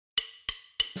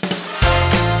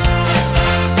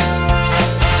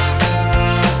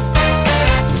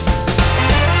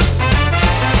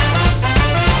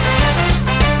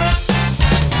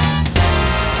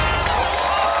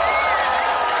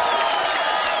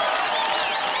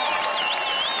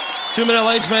2 Minute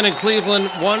Lunch Man in Cleveland.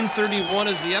 131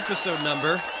 is the episode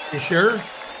number. You sure?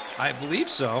 I believe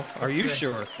so. Are you Okay.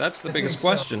 sure? That's the I biggest think so.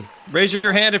 question. Raise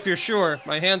your hand if you're sure.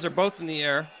 My hands are both in the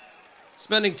air.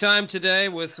 Spending time today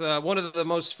with one of the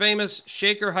most famous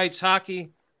Shaker Heights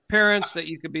hockey parents that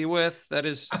you could be with. That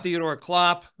is Theodore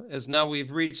Klopp. As now we've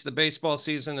reached the baseball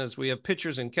season, as we have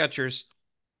pitchers and catchers,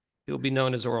 he'll be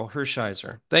known as Oral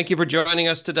Hershiser. Thank you for joining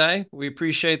us today. We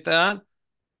appreciate that.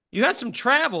 You had some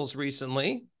travels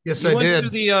recently. Yes, You I went to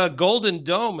did. the Golden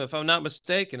Dome, if I'm not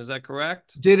mistaken. Is that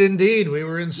correct? Did indeed. We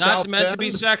were in Not South meant to be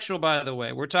Bend. sexual, by the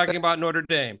way. We're talking about Notre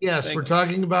Dame. Yes, we're Thank you.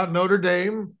 talking about Notre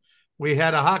Dame. We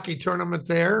had a hockey tournament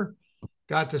there.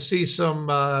 Got to see some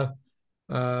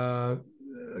uh,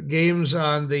 games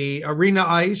on the arena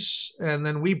ice, and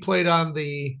then we played on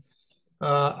the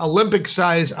Olympic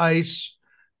size ice,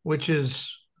 which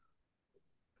is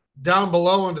down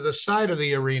below into the side of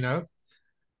the arena.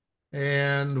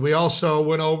 And we also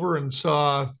went over and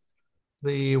saw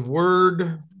the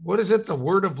what is it? The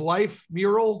Word of Life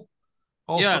mural,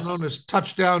 also Yes. known as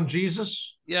Touchdown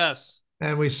Jesus. Yes.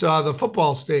 And we saw the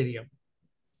football stadium.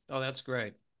 Oh, that's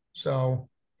great. So,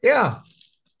 yeah,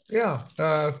 yeah.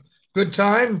 Good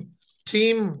time.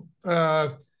 Team, my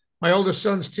oldest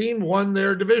son's team won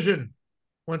their division,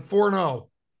 went 4-0.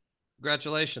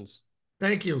 Congratulations.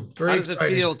 Thank you. How Very does it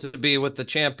exciting. feel to be with the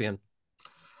champion?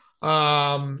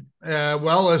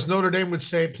 Well, as Notre Dame would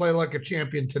say, play like a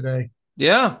champion today.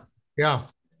 Yeah. Yeah.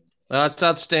 That's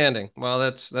outstanding. Well,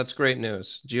 that's great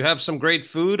news. Do you have some great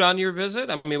food on your visit?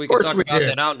 I mean, we Of could course talk we about did.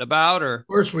 that out and about, or Of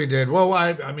course we did. Well,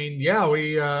 I mean, yeah,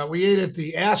 we ate at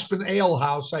the Aspen Ale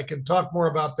House. I can talk more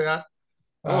about that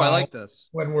oh, I uh, like this.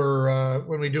 when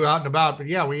we do out and about. But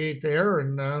yeah, we ate there,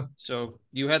 and So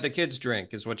you had the kids drink,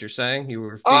 is what you're saying? You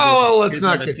were feeding oh, the well, let's kids on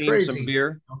not the get team some crazy.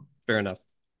 beer. Fair enough.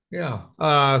 Yeah,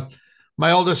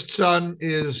 my oldest son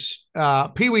is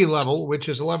Pee Wee level, which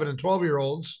is 11 and 12-year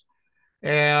olds,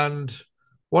 and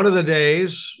one of the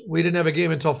days we didn't have a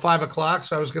game until 5 o'clock,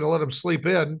 so I was going to let him sleep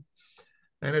in.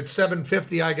 And at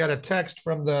 7:50, I got a text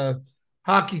from the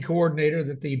hockey coordinator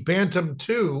that the Bantam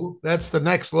 2, that's the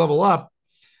next level up,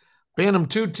 Bantam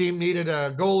 2 team needed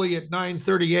a goalie at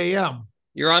 9:30 a.m.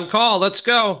 You're on call. Let's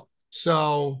go.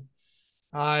 So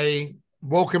I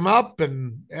woke him up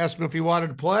and asked him if he wanted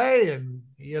to play. And,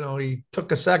 he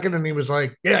took a second and he was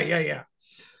like, yeah, yeah, yeah.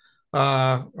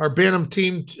 Our Bantam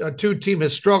team, 2 team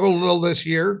has struggled a little this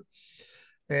year.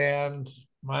 And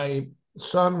my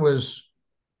son was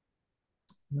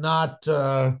not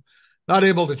not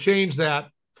able to change that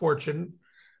fortune.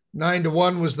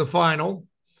 9-1 was the final.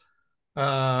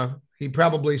 He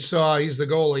probably saw, he's the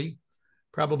goalie,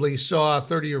 probably saw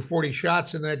 30 or 40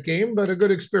 shots in that game, but a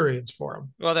good experience for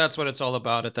him. Well, that's what it's all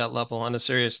about at that level. On a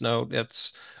serious note,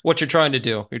 it's what you're trying to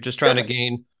do. You're just trying to Yeah.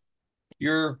 gain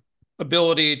your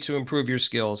ability to improve your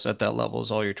skills at that level is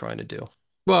all you're trying to do.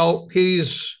 Well,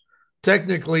 he's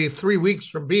technically 3 weeks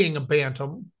from being a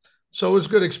Bantam. So it was a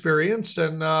good experience.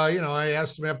 And, I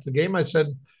asked him after the game, I said,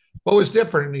 what was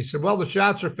different? And he said, well, the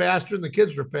shots are faster and the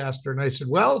kids are faster. And I said,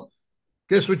 well,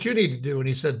 guess what you need to do? And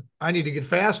he said, I need to get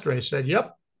faster. I said,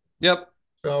 yep. Yep.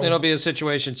 It'll So, be a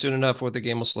situation soon enough where the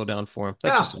game will slow down for him. That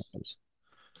yeah. just happens.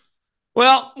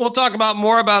 Well, we'll talk about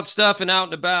more about stuff and out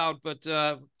and about, but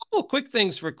a couple quick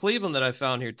things for Cleveland that I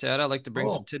found here, Ted. I'd like to bring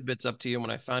some Oh, tidbits up to you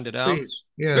when I find it out. please.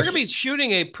 They're going Yes. to be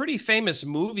shooting a pretty famous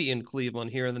movie in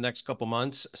Cleveland here in the next couple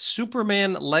months,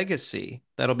 Superman Legacy,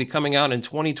 that'll be coming out in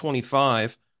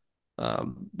 2025.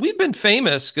 We've been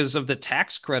famous because of the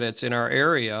tax credits in our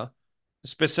area,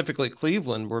 specifically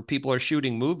Cleveland, where people are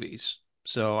shooting movies.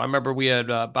 So I remember we had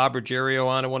Bob Ruggiero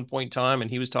on at one point in time,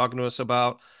 and he was talking to us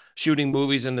about shooting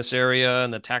movies in this area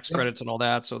and the tax Yep. credits and all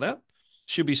that. So that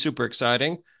should be super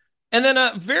exciting. And then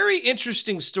a very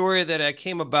interesting story that I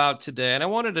came about today, and I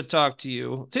wanted to talk to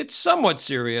you. It's somewhat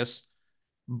serious.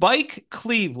 Bike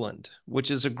Cleveland,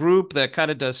 which is a group that kind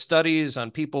of does studies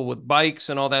on people with bikes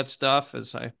and all that stuff,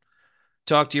 as I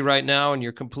talk to you right now and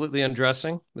you're completely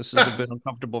undressing. This is a bit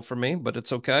uncomfortable for me, but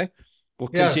it's okay. We'll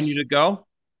Yes. continue to go.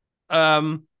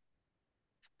 Um,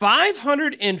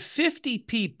 550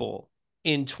 people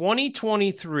in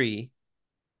 2023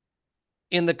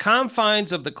 in the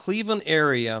confines of the Cleveland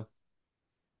area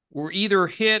were either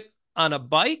hit on a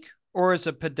bike or as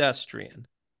a pedestrian.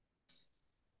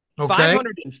 Okay.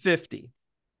 550.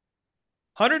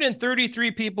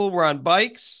 133 people were on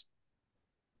bikes.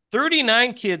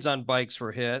 39 kids on bikes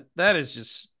were hit. That is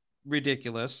just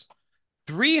ridiculous.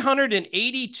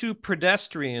 382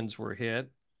 pedestrians were hit,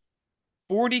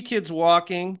 40 kids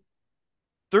walking,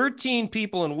 13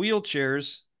 people in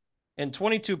wheelchairs, and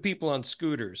 22 people on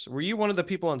scooters. Were you one of the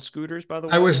people on scooters, by the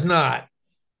I way? was not.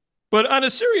 But on a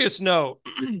serious note,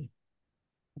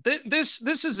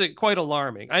 This is quite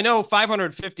alarming. I know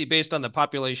 550 based on the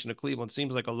population of Cleveland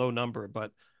seems like a low number,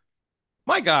 but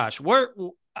my gosh,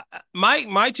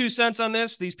 my 2 cents on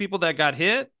this, these people that got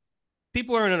hit,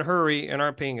 people are in a hurry and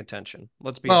aren't paying attention.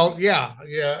 Let's be Well, honest. yeah,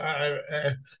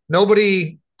 yeah.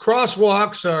 Nobody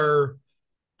crosswalks are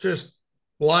just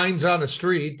lines on the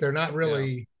street. They're not Yeah.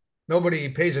 really. Nobody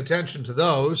pays attention to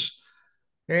those,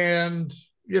 and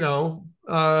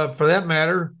for that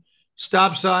matter,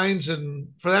 stop signs and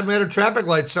for that matter, traffic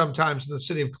lights sometimes in the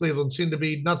city of Cleveland seem to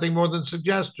be nothing more than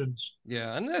suggestions.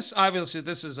 Yeah, and this obviously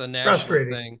this is a national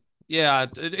Frustrating. thing. Yeah,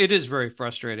 it is very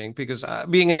frustrating because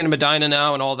being in Medina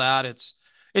now and all that,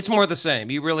 it's more the same.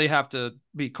 You really have to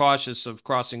be cautious of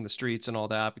crossing the streets and all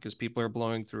that because people are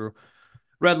blowing through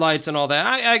red lights and all that.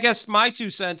 I guess my 2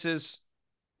 cents is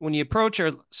when you approach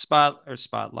a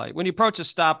spotlight, when you approach a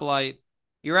stoplight,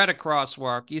 you're at a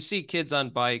crosswalk, you see kids on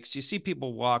bikes, you see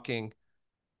people walking,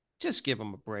 just give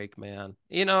them a break, man.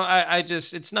 I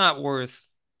just it's not worth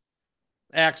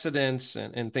accidents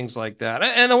and things like that.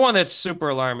 And the one that's super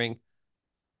alarming,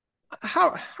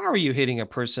 how are you hitting a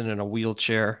person in a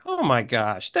wheelchair? Oh my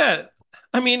gosh.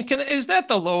 Is that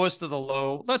the lowest of the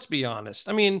low? Let's be honest.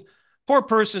 I mean, poor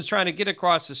person's trying to get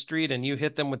across the street and you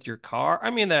hit them with your car. I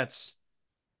mean, I That's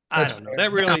don't know. fair.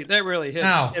 That really hit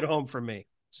Now, home for me.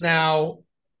 So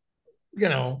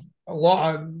now, a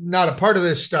law not a part of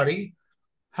this study.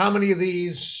 How many of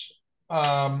these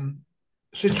um,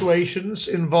 situations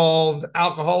involved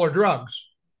alcohol or drugs?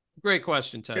 great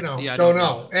question, Ted. Yeah, I Don't don't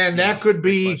know. know. And Yeah, that could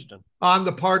great be question. on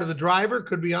the part of the driver,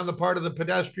 could be on the part of the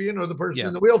pedestrian or the person Yeah,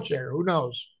 in the wheelchair. Who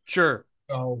knows? sure.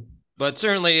 So, But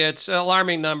certainly it's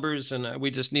alarming numbers, and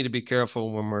we just need to be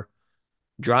careful when we're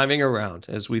driving around,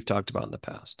 as we've talked about in the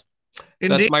past. That's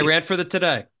indeed. my rant for the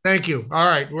today. Thank you. All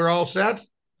right, we're all set.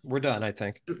 We're done, I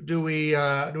think. Do we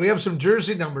have some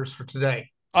jersey numbers for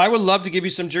today? I would love to give you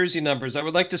some jersey numbers. I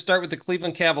would like to start with the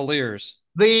Cleveland Cavaliers.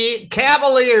 The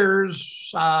Cavaliers,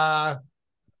 31.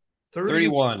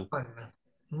 31.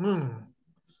 Hmm.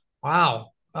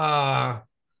 Wow.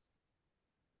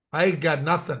 I got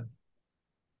nothing.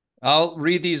 I'll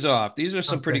read these off. These are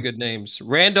some pretty Okay. good names.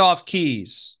 Randolph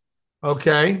Keys,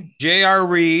 Okay. J.R.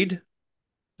 Reed,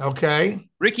 Okay.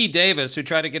 Ricky Davis, who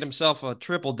tried to get himself a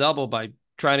triple double by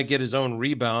trying to get his own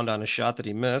rebound on a shot that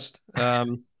he missed.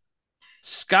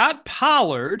 Scott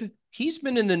Pollard, he's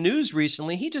been in the news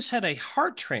recently. He just had a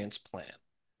heart transplant.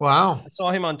 Wow. I saw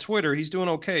him on Twitter. He's doing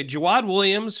okay. Jawad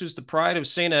Williams, who's the pride of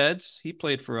St. Ed's, he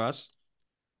played for us.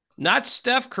 Not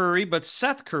Steph Curry, but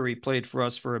Seth Curry played for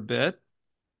us for a bit.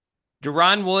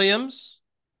 Deron Williams,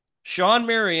 Sean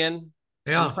Marion,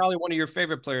 and Yeah. probably one of your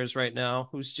favorite players right now,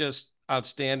 who's just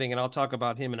outstanding. And I'll talk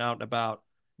about him and out and about.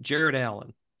 Jared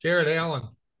Allen. Jared Allen.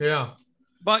 Yeah.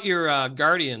 About your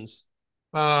Guardians.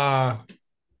 Uh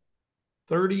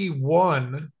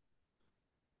 31.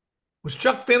 Was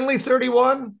Chuck Finley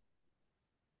 31?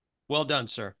 Well done,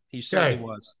 sir. He certainly Okay.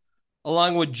 was.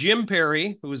 Along with Jim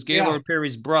Perry, who was Yeah. Gaylord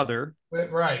Perry's brother,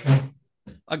 Right.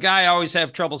 a guy I always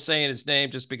have trouble saying his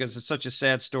name just because it's such a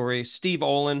sad story. Steve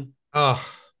Olin, Oh,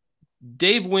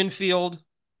 Dave Winfield,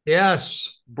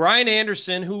 yes. Brian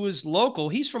Anderson, who is local.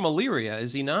 He's from Elyria,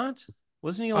 is he not?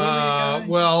 Wasn't he a Elyria guy?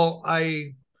 Well,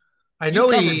 I You know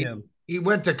covered he him. he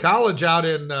went to college out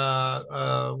in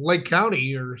Lake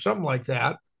County or something like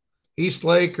that, East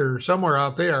Lake or somewhere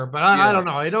out there. But I Yeah. don't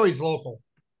know. I know he's local.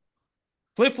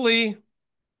 Cliff Lee,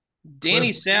 Danny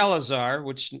Cliff. Salazar,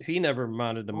 which he never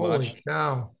amounted to much. Holy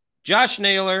cow! Josh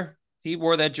Naylor, he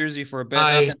wore that jersey for a bit,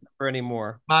 not My that number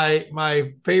anymore.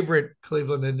 my favorite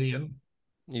Cleveland Indian.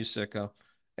 You sicko.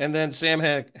 And then Sam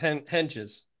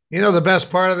Henches. The best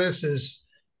part of this is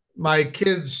my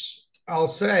kids. I'll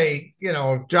say,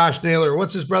 if Josh Naylor,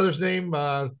 what's his brother's name?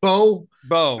 Bo.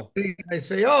 Bo. I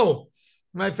say, oh,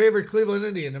 my favorite Cleveland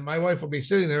Indian, and my wife will be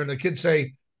sitting there, and the kids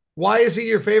say, "Why is he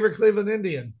your favorite Cleveland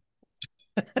Indian?"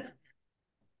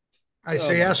 I Oh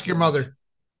say, my "Ask your gosh. mother."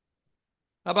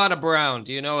 How about a Brown?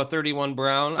 Do you know a 31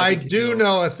 Brown? I I think you do do.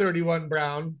 know a 31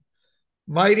 Brown,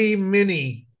 Mighty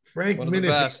Minnie, Frank One of the Minifie.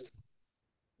 best.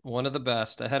 One of the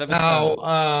best. Ahead of his Now,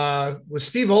 time. was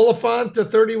Steve Oliphant the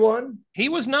 31? He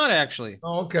was not actually.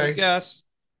 Oh, Good okay. guess.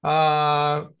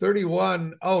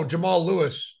 31. Oh, Jamal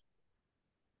Lewis.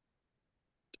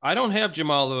 I don't have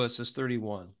Jamal Lewis as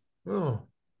 31 Oh,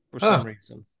 for some huh.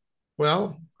 reason.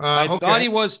 Well, I thought okay. he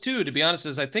was too, to be honest,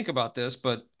 as I think about this,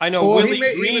 but I know Well, Willie he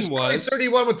was Green probably was.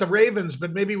 31 with the Ravens,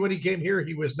 but maybe when he came here,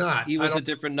 he was not. He I was don't. a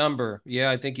different number. Yeah,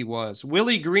 I think he was.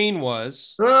 Willie Green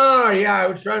was. Oh, yeah. I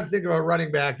was trying to think of a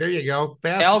running back. There you go.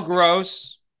 Fast. Al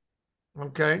Gross,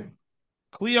 Okay.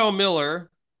 Cleo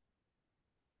Miller,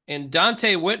 And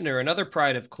Dante Whitner, another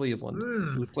pride of Cleveland,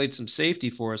 who Mm, played some safety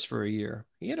for us for a year.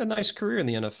 He had a nice career in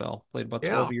the NFL, played about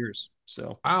yeah. 12 years.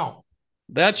 So Wow.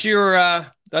 that's your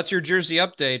jersey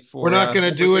update We're for not going to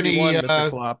number do any 31, Mr.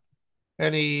 Klopp.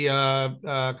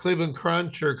 Cleveland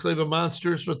Crunch or Cleveland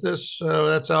Monsters with this.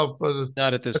 That's out for the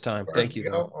Not at this time. Thank you,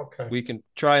 though. Okay. We can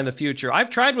try in the future. I've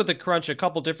tried with the crunch a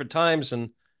couple different times, and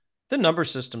the number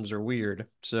systems are weird.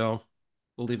 So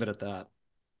we'll leave it at that.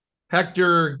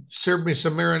 Hector served me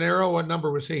some marinara. What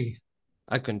number was he?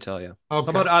 I couldn't tell you. How Okay.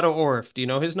 about Otto Orff? Do you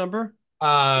know his number?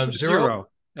 Zero. Zero.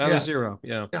 Otto Yeah. zero.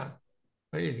 Yeah. Yeah.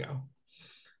 There you go.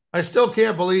 I still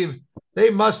can't believe they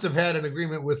must have had an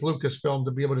agreement with Lucasfilm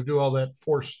to be able to do all that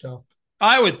Force stuff.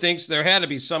 I would think so. There had to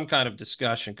be some kind of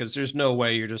discussion because there's no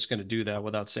way you're just going to do that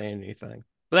without saying anything.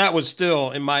 But that was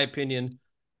still, in my opinion,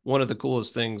 one of the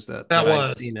coolest things that That I'd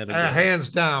was seen at a game. hands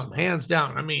down, So, hands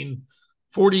down. I mean,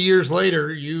 40 years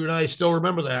later, you and I still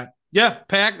remember that. yeah,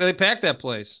 they packed that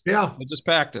place. Yeah, They just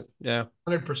packed it. Yeah.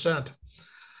 100%.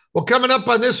 Well, coming up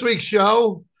on this week's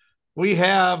show, we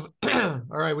have, all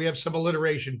right, we have some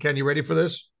alliteration. Ken, you ready for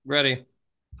this? Ready.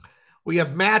 We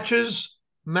have matches,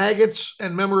 maggots,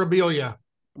 and memorabilia.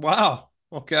 Wow.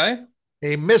 Okay.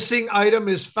 A missing item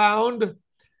is found.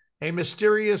 A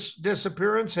mysterious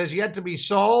disappearance has yet to be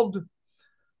solved.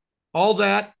 All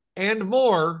that and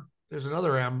more. There's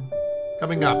another M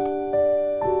coming up.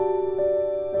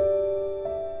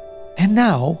 And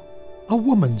now, a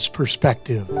woman's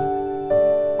perspective.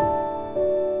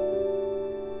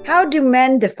 How do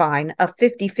men define a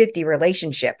 50-50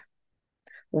 relationship?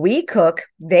 We cook,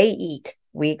 they eat.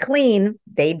 We clean,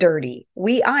 they dirty.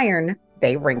 We iron,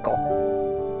 they wrinkle.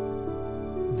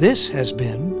 This has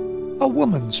been a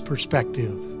woman's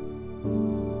perspective.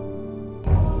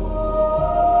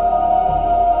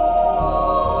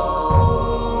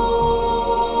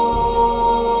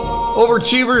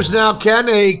 Overachievers now, Ken,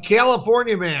 a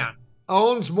California man,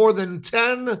 owns more than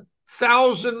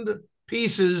 10,000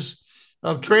 pieces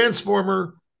of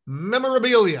Transformer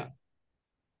memorabilia.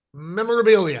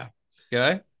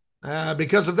 Okay.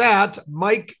 Because of that,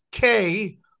 Mike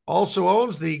Kay also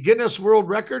owns the Guinness World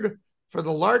Record for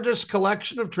the largest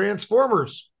collection of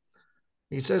Transformers.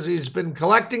 He says he's been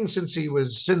collecting since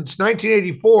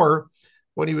 1984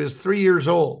 when he was 3 years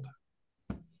old.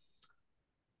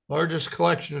 Largest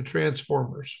collection of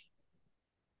Transformers.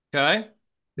 Okay.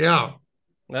 Yeah.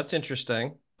 That's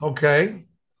interesting. Okay.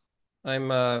 I'm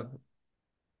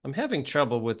having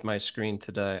trouble with my screen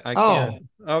today. I Oh. can't.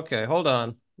 Okay, hold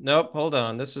on. Nope, hold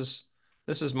on. This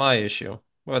is my issue.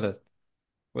 Well,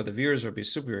 the viewers will be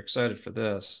super excited for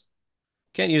this.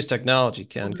 Can't use technology,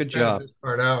 Ken. We'll Good just edit job. this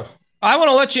part out. I want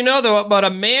to let you know, though, about a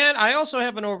man. I also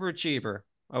have an overachiever.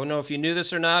 I don't know if you knew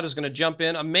this or not. Is going to jump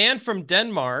in. A man from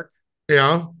Denmark.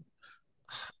 Yeah.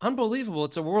 Unbelievable.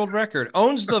 It's a world record.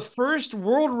 Owns the first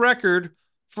world record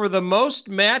for the most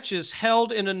matches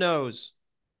held in a nose.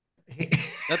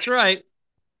 That's right.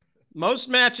 Most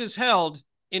matches held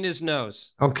in his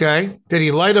nose. Okay. Did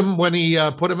he light him when he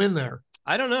put him in there?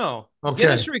 I don't know. Okay.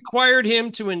 Guinness required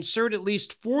him to insert at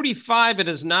least 45 at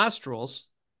his nostrils.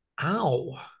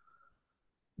 Ow.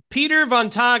 Peter Van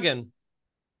Tagen,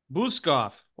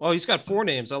 Buskov. Well, he's got 4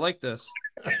 names. I like this.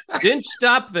 Didn't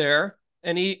stop there.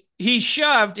 And he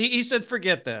shoved. He said,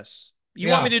 forget this. You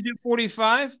want me to do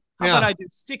 45? How about I do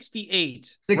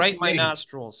 68 right in my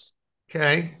nostrils?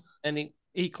 Okay. And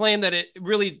he claimed that it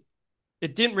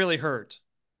didn't really hurt.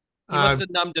 He must have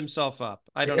numbed himself up.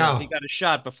 I don't know. He got a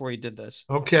shot before he did this.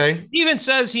 Okay. He even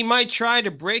says he might try to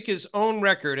break his own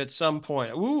record at some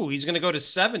point. Ooh, he's going to go to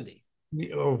 70.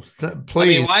 Oh,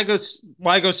 please. I mean,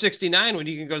 why go 69 when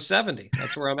you can go 70?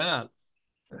 That's where I'm at.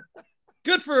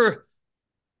 Good for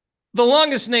the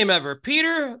longest name ever,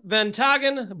 Peter Van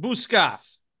Tagen Buskov.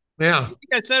 Yeah. You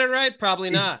think I said it right? Probably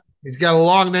not. He's got a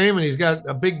long name and he's got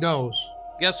a big nose.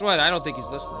 Guess what? I don't think he's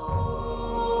listening.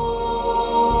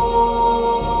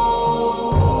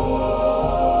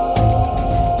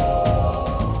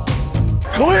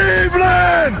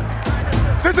 Cleveland!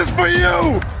 This is for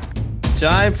you!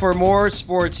 Time for more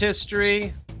sports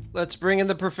history. Let's bring in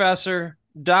the professor,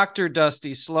 Dr.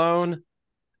 Dusty Sloan.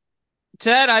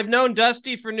 Ted, I've known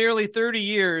Dusty for nearly 30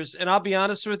 years, and I'll be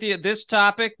honest with you, this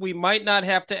topic, we might not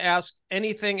have to ask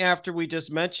anything after we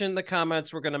just mention the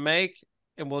comments we're going to make,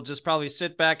 and we'll just probably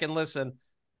sit back and listen.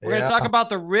 We're going to talk about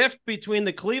the rift between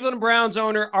the Cleveland Browns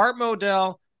owner, Art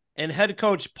Modell, and head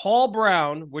coach Paul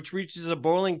Brown, which reaches a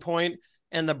boiling point,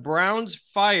 and the Browns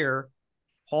fire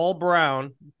Paul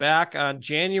Brown back on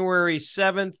January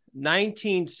 7th,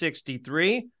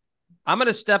 1963. I'm going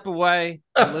to step away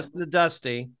and listen to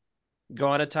Dusty go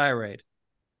on a tirade.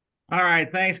 All right.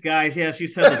 Thanks, guys. Yes, you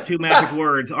said the 2 magic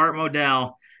words, Art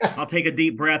Modell. I'll take a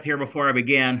deep breath here before I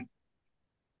begin.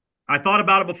 I thought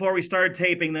about it before we started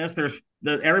taping this.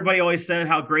 Everybody always said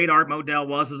how great Art Modell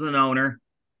was as an owner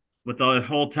with the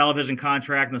whole television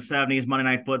contract in the 70s, Monday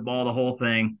Night Football, the whole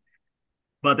thing.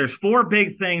 But there's 4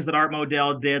 big things that Art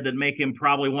Modell did that make him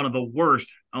probably one of the worst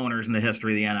owners in the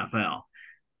history of the NFL.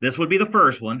 This would be the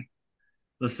first one.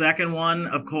 The second one,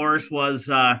 of course, was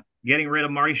getting rid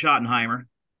of Marty Schottenheimer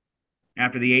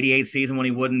after the 88 season when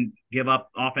he wouldn't give up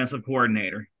offensive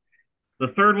coordinator. The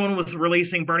third one was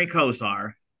releasing Bernie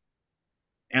Kosar.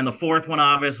 And the fourth one,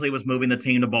 obviously, was moving the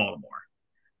team to Baltimore.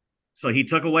 So he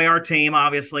took away our team,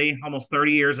 obviously, almost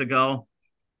 30 years ago.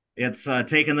 It's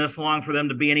taken this long for them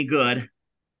to be any good.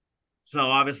 So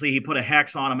obviously he put a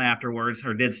hex on them afterwards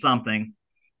or did something.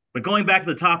 But going back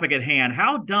to the topic at hand,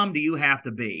 how dumb do you have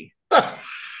to be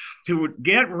to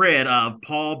get rid of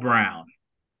Paul Brown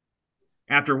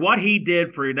after what he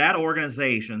did for that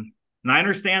organization? And I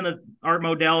understand that Art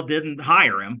Modell didn't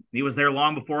hire him. He was there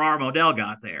long before Art Modell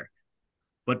got there.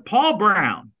 But Paul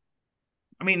Brown,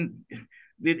 I mean,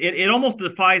 it almost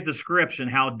defies description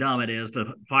how dumb it is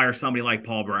to fire somebody like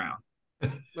Paul Brown.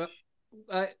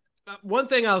 Well, one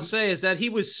thing I'll say is that he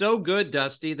was so good,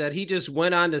 Dusty, that he just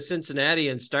went on to Cincinnati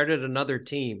and started another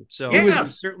team. So he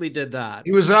certainly did that.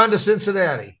 He was on to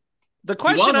Cincinnati. The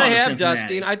question I have,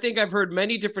 Dusty, and I think I've heard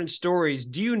many different stories.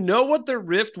 Do you know what the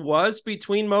rift was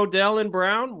between Modell and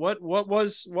Brown? What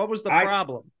was the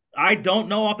problem? I don't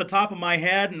know off the top of my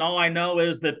head, and all I know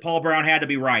is that Paul Brown had to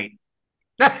be right.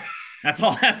 That's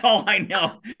all I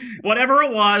know. Whatever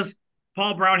it was,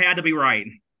 Paul Brown had to be right.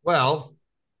 Well,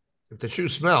 if the shoe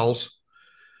smells,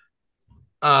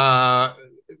 do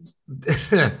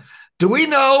we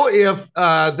know if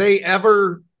they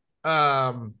ever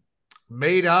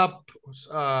made up,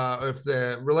 if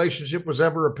the relationship was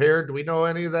ever repaired? Do we know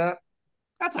any of that?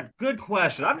 That's a good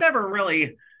question. I've never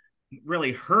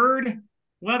really heard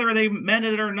whether they meant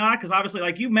it or not, because obviously,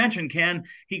 like you mentioned, Ken,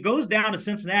 he goes down to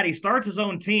Cincinnati, starts his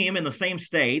own team in the same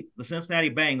state, the Cincinnati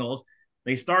Bengals.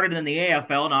 They started in the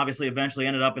AFL and obviously eventually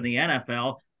ended up in the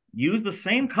NFL, used the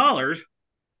same colors.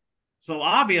 So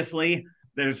obviously,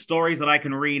 there's stories that I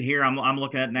can read here. I'm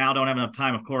looking at now. Don't have enough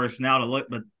time, of course, now to look,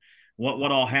 but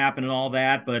what all happened and all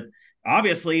that. But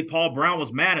obviously, Paul Brown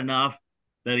was mad enough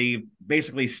that he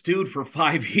basically stewed for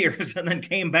 5 years and then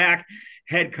came back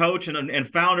head coach and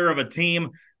founder of a team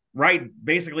right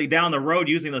basically down the road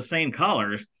using the same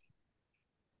colors.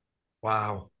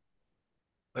 Wow.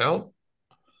 Well,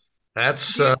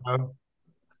 that's I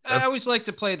always like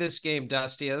to play this game,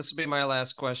 Dusty. This will be my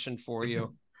last question for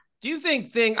you. Do you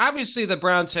think obviously the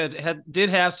Browns did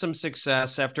have some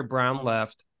success after Brown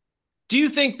left. Do you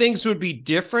think things would be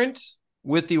different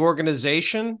with the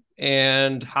organization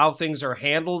and how things are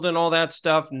handled and all that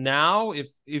stuff now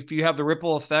if you have the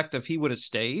ripple effect if he would have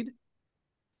stayed?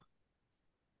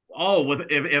 Oh,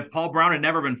 if Paul Brown had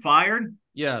never been fired?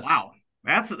 Yes. Wow.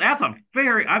 That's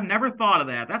I've never thought of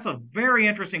that. That's a very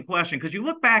interesting question, because you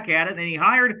look back at it and he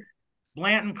hired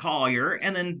Blanton Collier,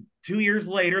 and then 2 years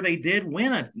later they did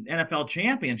win an NFL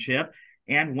championship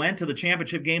and went to the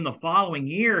championship game the following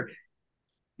year.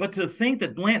 But to think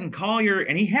that Blanton Collier,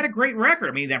 and he had a great record.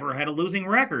 I mean, he never had a losing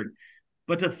record.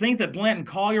 But to think that Blanton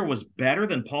Collier was better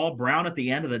than Paul Brown at the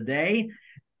end of the day,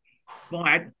 well,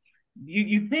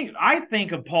 I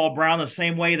think of Paul Brown the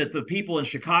same way that the people in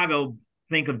Chicago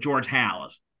think of George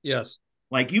Halas. Yes.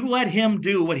 Like, you let him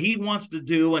do what he wants to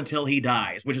do until he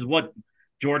dies, which is what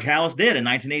George Halas did. In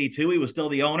 1982, he was still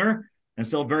the owner and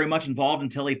still very much involved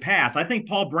until he passed. I think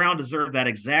Paul Brown deserved that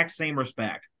exact same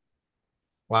respect.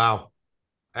 Wow.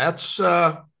 That's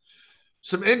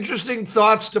some interesting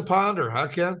thoughts to ponder, huh,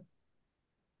 Ken?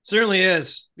 Certainly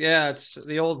is. Yeah, it's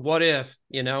the old what if,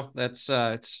 that's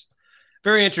it's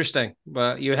very interesting.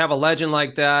 But you have a legend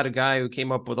like that, a guy who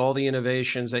came up with all the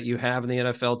innovations that you have in the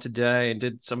NFL today and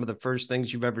did some of the first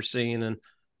things you've ever seen, and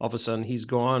all of a sudden he's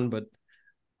gone. But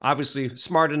obviously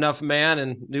smart enough man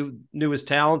and knew his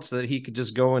talents that he could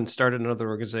just go and start another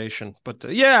organization. But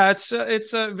it's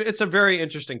a very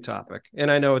interesting topic,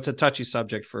 and I know it's a touchy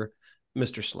subject for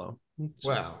Mr. Sloan.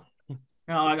 Wow.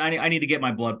 No, I need to get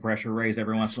my blood pressure raised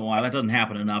every once in a while. That doesn't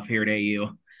happen enough here at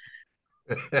AU.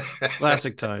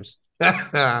 Classic times.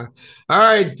 All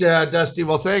right, Dusty.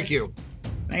 Well, thank you.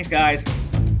 Thanks, guys.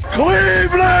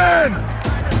 Cleveland!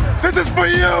 This is for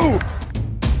you!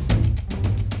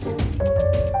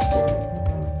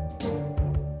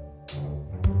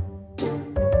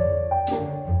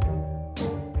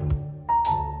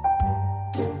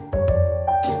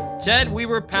 Ted, we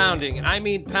were pounding, and I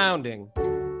mean pounding,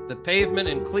 the pavement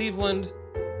in Cleveland,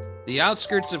 the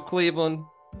outskirts of Cleveland,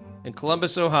 in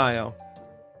Columbus, Ohio,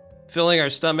 filling our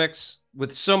stomachs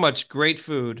with so much great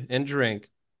food and drink.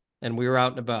 And we were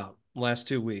out and about the last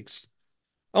 2 weeks.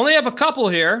 I only have a couple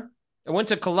here. I went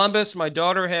to Columbus. My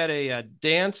daughter had a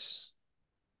dance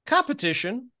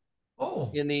competition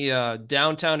Oh, in the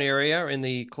downtown area in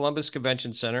the Columbus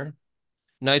Convention Center.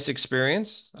 Nice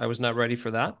experience. I was not ready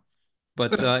for that,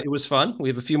 but it was fun. We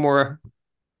have a few more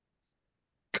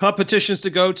competitions to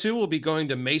go to. We'll be going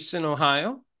to Mason,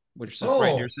 Ohio, which is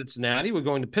right near Cincinnati. We're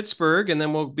going to Pittsburgh, and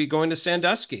then we'll be going to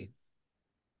Sandusky.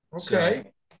 okay.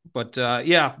 So, but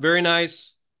yeah, very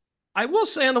nice. I will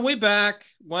say on the way back,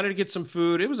 wanted to get some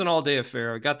food. It was an all-day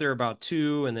affair. I got there about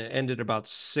 2 and it ended about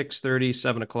 6:30,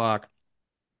 7 o'clock.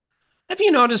 Have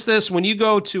you noticed this? When you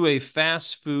go to a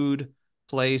fast food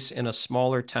place in a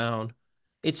smaller town,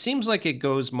 it seems like it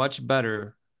goes much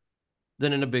better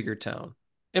than in a bigger town.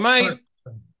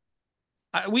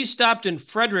 We stopped in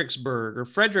Fredericksburg or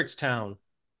Frederickstown,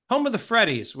 home of the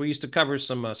Freddies. We used to cover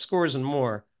some Scores and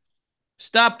More.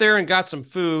 Stopped there and got some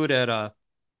food at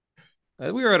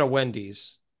we were at a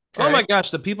Wendy's. Okay. Oh my gosh,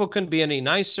 the people couldn't be any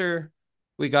nicer.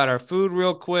 We got our food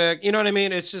real quick. You know what I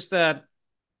mean? It's just that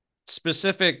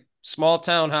specific small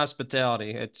town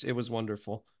hospitality. It was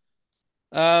wonderful.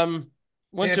 Went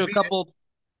Can't to a beat couple.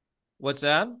 What's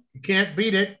that? You can't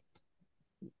beat it.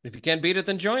 If you can't beat it,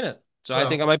 then join it. So I Well.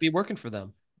 think I might be working for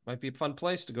them. Might be a fun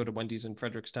place to go to Wendy's in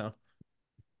Frederickstown.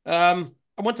 I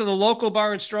went to the local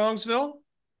bar in Strongsville.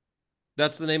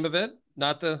 That's the name of it,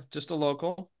 not just a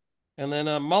local. And then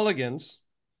Mulligan's.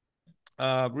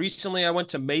 Recently, I went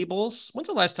to Mabel's. When's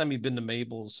the last time you've been to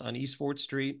Mabel's on East 4th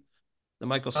Street? The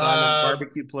Michael Simon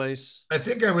barbecue place. I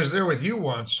think I was there with you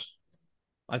once.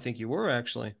 I think you were,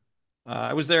 actually.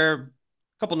 I was there a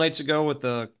couple nights ago with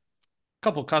a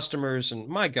couple customers, and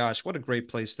my gosh, what a great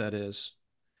place that is.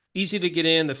 Easy to get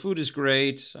in. The food is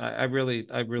great. I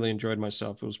really enjoyed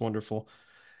myself. It was wonderful.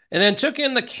 And then took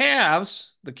in the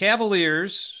Cavs, the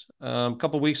Cavaliers, a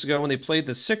couple weeks ago when they played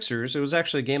the Sixers. It was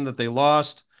actually a game that they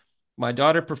lost. My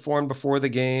daughter performed before the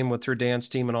game with her dance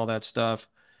team and all that stuff.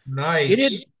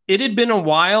 Nice. It had been a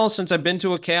while since I've been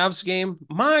to a Cavs game.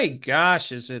 My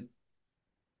gosh, is it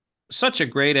such a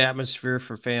great atmosphere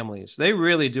for families. They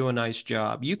really do a nice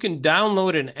job. You can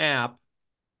download an app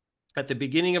at the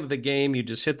beginning of the game. You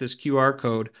just hit this QR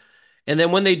code. And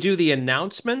then when they do the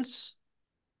announcements,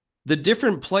 the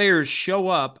different players show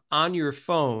up on your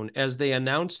phone as they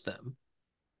announce them.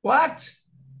 What?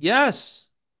 Yes.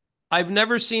 I've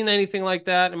never seen anything like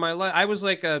that in my life. I was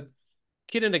like a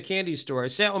kid in a candy store. I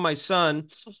sat with my son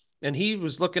and he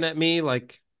was looking at me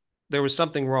like there was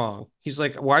something wrong. He's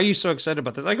like, why are you so excited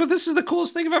about this? I go, this is the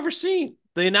coolest thing I've ever seen.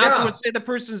 The announcer would say the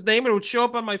person's name and it would show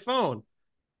up on my phone.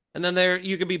 And then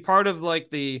you could be part of like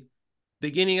the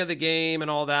beginning of the game and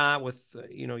all that with,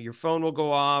 your phone will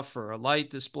go off or a light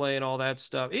display and all that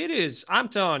stuff. It is, I'm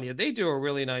telling you, they do a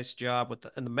really nice job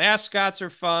and the mascots are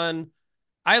fun.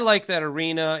 I like that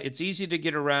arena. It's easy to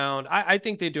get around. I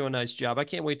think they do a nice job. I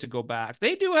can't wait to go back.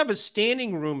 They do have a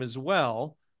standing room as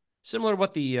well, similar to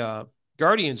what the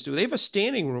Guardians do. They have a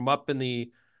standing room up in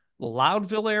the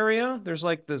Loudville area. There's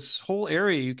like this whole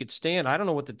area you could stand. I don't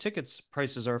know what the tickets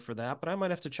prices are for that, but I might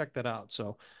have to check that out.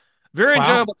 So very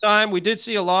enjoyable time. We did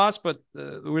see a loss, but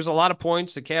there was a lot of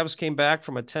points. The Cavs came back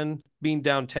from being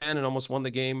down 10 and almost won the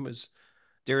game as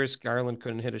Darius Garland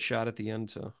couldn't hit a shot at the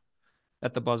end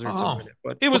at the buzzer to win it.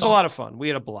 But it was a lot of fun. We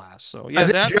had a blast. So yeah,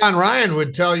 I think John Ryan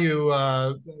would tell you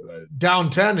down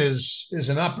 10 is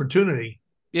an opportunity.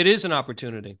 It is an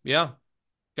opportunity. Yeah.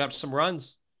 Got some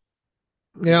runs.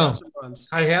 Yeah.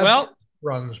 I have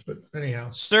runs, but anyhow.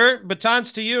 Sir,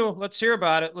 batons to you. Let's hear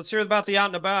about it. Let's hear about the out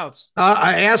and abouts.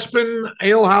 Aspen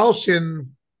Ale House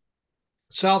in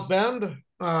South Bend.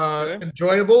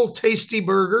 Enjoyable, tasty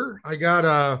burger. I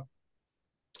got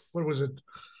what was it?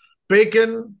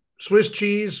 Bacon, Swiss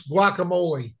cheese,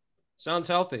 guacamole. Sounds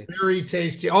healthy. Very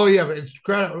tasty. Oh yeah, it's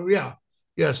incredible. Yeah.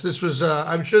 Yes, this was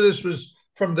I'm sure this was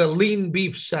from the lean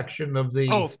beef section of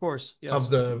the of course.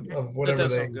 Yes. of whatever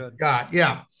they got.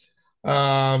 Yeah.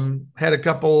 Had a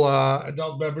couple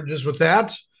adult beverages with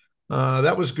that.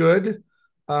 That was good.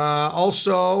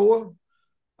 Also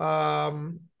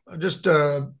just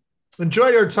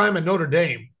enjoyed our time at Notre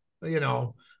Dame.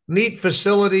 Neat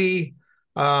facility.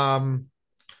 The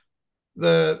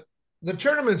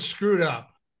tournament screwed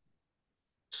up.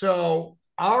 So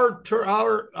our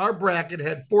bracket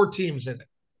had 4 teams in it.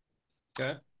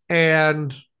 Okay.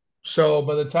 And so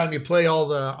by the time you play all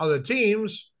the other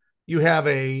teams, you have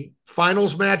a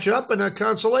finals matchup and a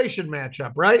consolation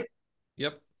matchup, right?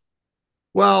 Yep.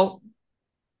 Well,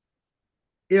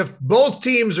 if both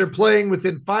teams are playing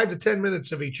within 5 to 10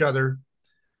 minutes of each other,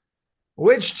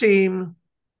 which team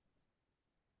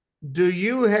do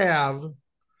you have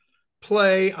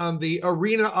play on the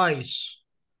arena ice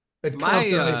at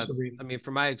Compton Ice Arena? I mean,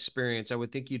 from my experience, I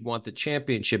would think you'd want the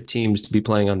championship teams to be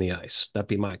playing on the ice. That'd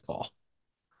be my call.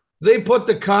 They put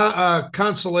the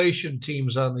consolation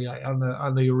teams on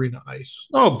the arena ice.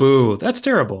 Oh, boo! That's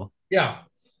terrible. Yeah.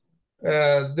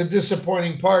 The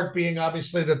disappointing part being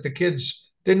obviously that the kids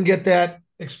didn't get that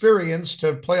experience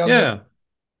to play on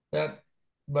that.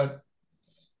 But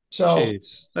so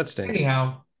jeez, that stinks.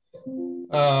 Anyhow,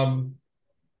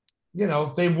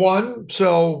 they won,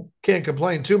 so can't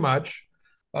complain too much.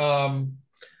 So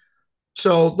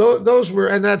those were,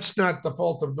 and that's not the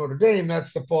fault of Notre Dame.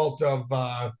 That's the fault of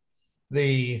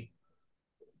the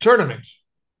tournament.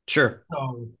 Sure.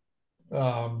 So,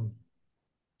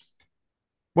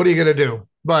 what are you going to do?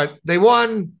 But they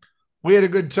won. We had a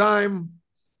good time.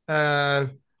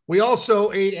 We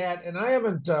also ate at, and I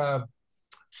haven't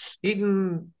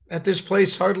eaten at this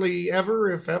place hardly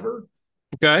ever, if ever.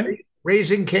 Okay.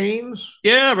 Raising Cane's.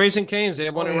 Yeah, Raising Cane's. They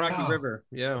have one in Rocky River.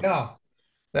 Yeah. Yeah.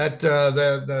 That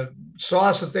the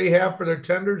sauce that they have for their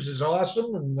tenders is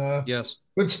awesome, and yes,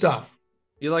 good stuff.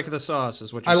 You like the sauce,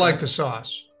 is what you I said? like the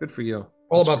sauce. Good for you.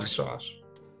 All about the sauce.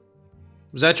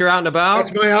 Was that your out and about?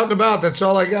 That's my out and about. That's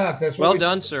all I got. That's well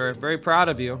done, sir. Very proud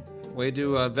of you. Way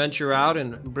to venture out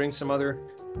and bring some other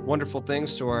wonderful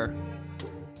things to our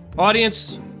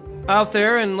audience out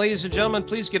there. And ladies and gentlemen,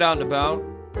 please get out and about.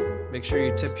 Make sure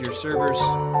you tip your servers,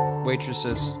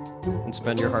 waitresses, and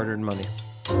spend your hard-earned money.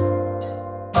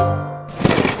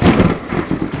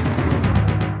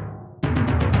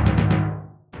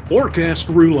 Forecast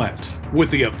Roulette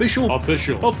with the the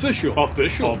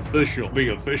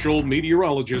official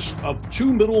meteorologist of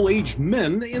two middle-aged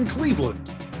men in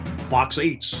Cleveland, Fox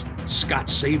 8's Scott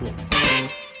Sable.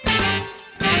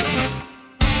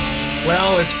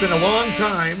 Well, it's been a long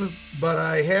time, but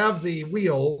I have the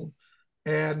wheel,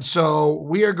 and so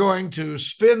we are going to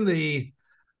spin the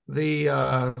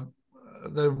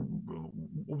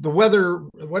weather.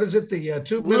 What is it? The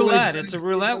two roulette. It's a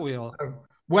roulette wheel.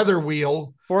 Weather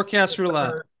wheel. Forecast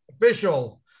roulette.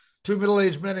 Official two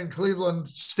middle-aged men in Cleveland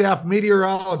staff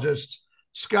meteorologist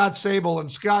Scott Sable. And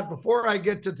Scott, before I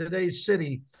get to today's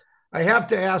city, I have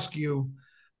to ask you,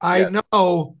 I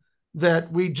know that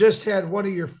we just had one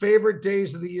of your favorite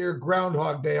days of the year,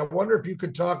 Groundhog Day. I wonder if you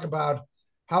could talk about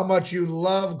how much you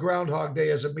love Groundhog Day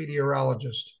as a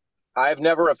meteorologist. I've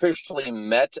never officially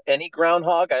met any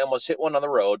groundhog. I almost hit one on the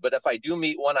road, but if I do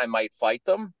meet one, I might fight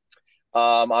them.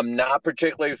 I'm not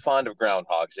particularly fond of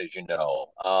groundhogs, as you know.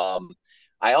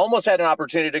 I almost had an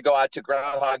opportunity to go out to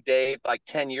Groundhog Day like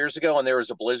 10 years ago, and there was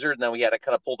a blizzard, and then we had to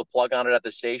kind of pull the plug on it at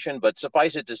the station. But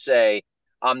suffice it to say,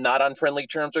 I'm not on friendly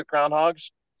terms with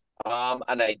groundhogs,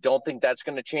 and I don't think that's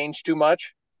going to change too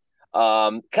much.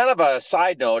 Kind of a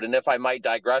side note, and if I might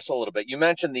digress a little bit, you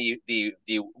mentioned the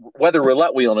weather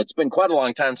roulette wheel, and it's been quite a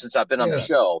long time since I've been on the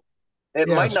show. It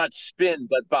might not spin,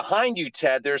 but behind you,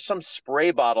 Ted, there's some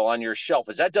spray bottle on your shelf.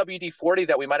 Is that WD-40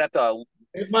 that we might have to?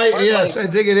 It might. Yes, I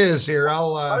think it is here.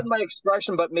 I'll. Pardon my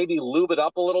expression, but maybe lube it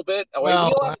up a little bit.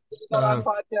 Well, on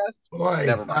podcast?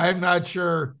 Boy, I'm not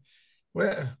sure.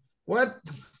 What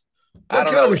kind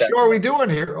of a show are we doing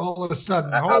here all of a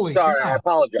sudden? Holy cow. I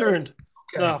apologize.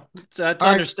 Okay. No, that's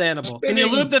understandable. Can you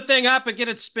lube the thing up and get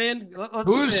it spin?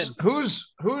 Who's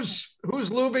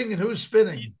lubing and who's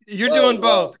spinning? You're doing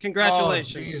both.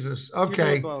 Congratulations. Oh, Jesus.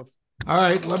 Okay. Both. All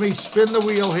right. Let me spin the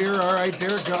wheel here. All right.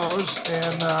 There it goes.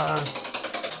 And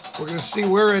we're going to see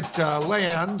where it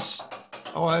lands.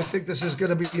 Oh, I think this is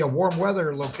going to be a warm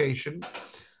weather location.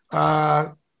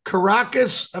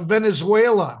 Caracas,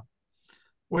 Venezuela,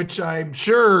 which I'm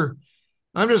sure,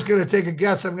 I'm just going to take a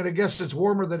guess. I'm going to guess it's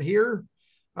warmer than here.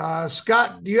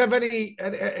 Scott, do you have any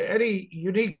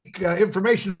unique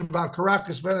information about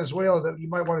Caracas, Venezuela that you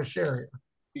might want to share here?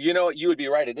 You know, you would be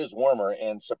right. It is warmer,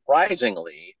 and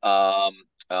surprisingly, not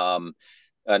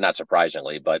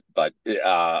surprisingly, but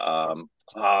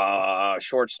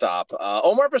shortstop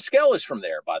Omar Vizquel is from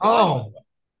there. By the way.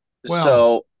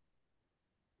 Well.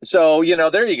 So you know,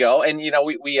 there you go. And you know,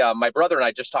 we my brother and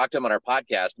I just talked to him on our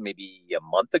podcast maybe a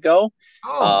month ago.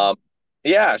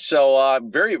 Yeah, so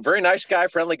very, very nice guy,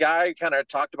 friendly guy, kind of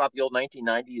talked about the old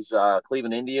 1990s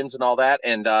Cleveland Indians and all that.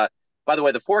 And by the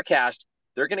way, the forecast,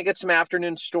 they're going to get some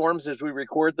afternoon storms as we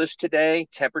record this today,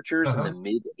 temperatures in the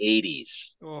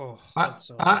mid-80s. Oh,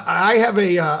 I have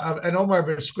an Omar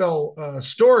Vizquel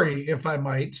story, if I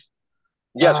might.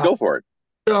 Yes, go for it.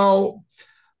 So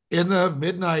in the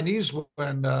mid-90s,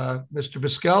 when Mr.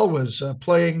 Vizquel was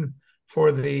playing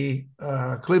for the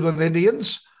Cleveland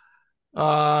Indians, we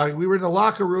were in the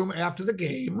locker room after the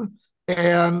game,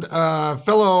 and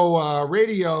fellow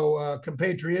radio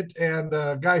compatriot and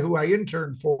a guy who I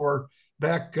interned for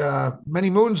back many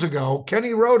moons ago,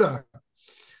 Kenny Rhoda,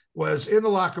 was in the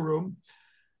locker room,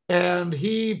 and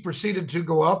he proceeded to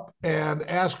go up and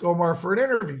ask Omar for an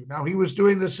interview. Now, he was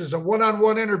doing this as a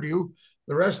one-on-one interview.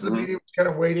 The rest of the media was kind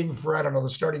of waiting for, I don't know, the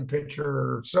starting pitcher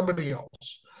or somebody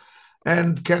else.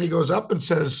 And Kenny goes up and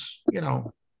says,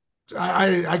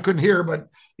 I couldn't hear, but,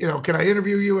 can I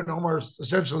interview you? And Omar's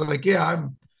essentially like, yeah,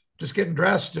 I'm just getting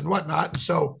dressed and whatnot. And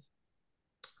so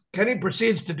Kenny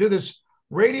proceeds to do this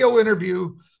radio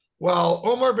interview while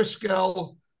Omar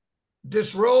Vizquel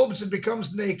disrobes and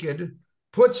becomes naked,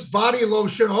 puts body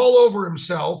lotion all over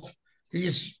himself.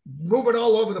 He's moving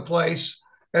all over the place,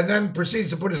 and then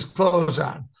proceeds to put his clothes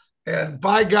on. And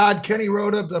by God, Kenny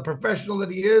Rhoda, the professional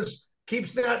that he is,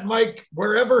 keeps that mic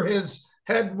wherever his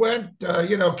head went.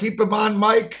 Keep him on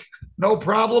mic, no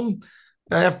problem.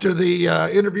 After the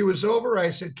interview was over,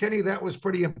 I said, Kenny, that was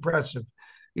pretty impressive.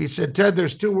 He said, Ted,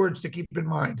 there's 2 words to keep in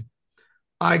mind: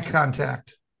 eye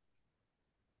contact.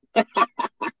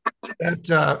 That's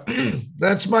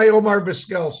my Omar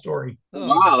Vizquel story.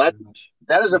 Wow,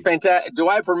 that is a fantastic. Do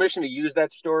I have permission to use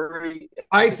that story?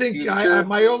 I think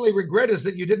my only regret is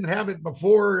that you didn't have it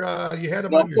before you had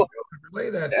him on your show.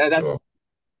 Relay that to him.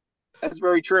 That's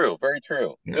very true. Very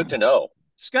true. Yeah. Good to know.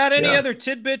 Scott, any other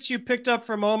tidbits you picked up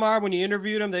from Omar when you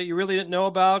interviewed him that you really didn't know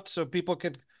about, so people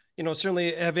could,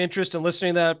 certainly have interest in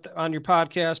listening to that on your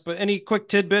podcast? But any quick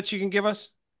tidbits you can give us?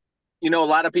 A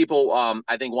lot of people,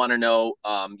 I think, want to know,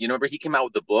 remember he came out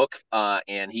with the book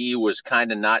and he was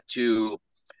kind of not too,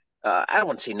 I don't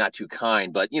want to say not too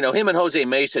kind, but, him and Jose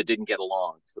Mesa didn't get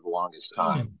along for the longest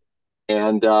time.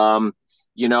 And,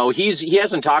 he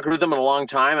hasn't talked with him in a long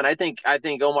time. And I think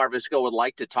Omar Vizquel would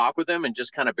like to talk with him and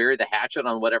just kind of bury the hatchet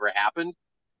on whatever happened.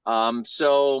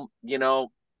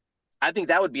 I think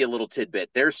that would be a little tidbit.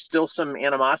 There's still some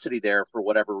animosity there for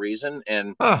whatever reason.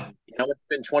 And, it's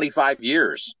been 25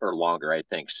 years or longer, I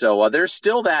think. So there's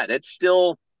still that. It's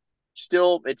still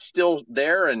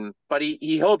there. But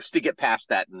he hopes to get past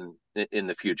that in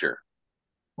the future.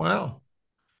 Wow.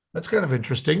 That's kind of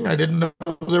interesting. I didn't know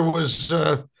there was,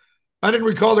 I didn't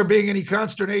recall there being any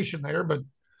consternation there, but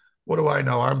what do I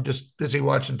know? I'm just busy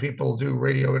watching people do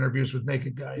radio interviews with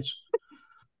naked guys.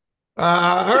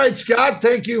 All right, Scott,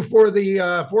 thank you for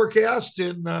the forecast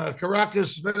in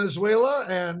Caracas, Venezuela,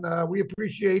 and we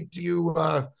appreciate you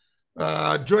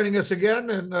joining us again.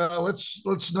 And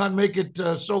let's not make it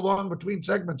so long between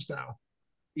segments now.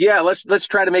 Yeah, let's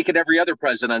try to make it every other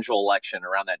presidential election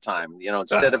around that time.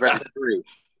 Instead of every 3.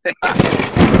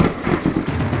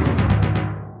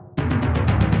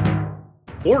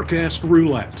 Forecast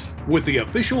Roulette with the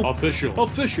official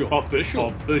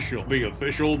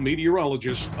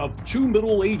meteorologist of 2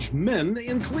 middle-aged men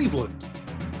in Cleveland,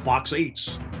 Fox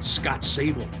 8's Scott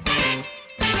Sable.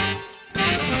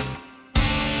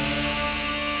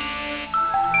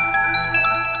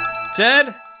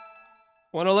 Ted,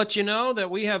 want to let you know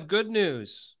that we have good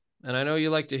news. And I know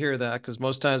you like to hear that because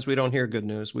most times we don't hear good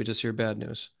news. We just hear bad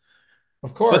news.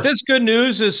 Of course. But this good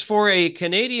news is for a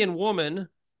Canadian woman,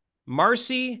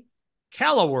 Marcy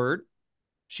Calloward.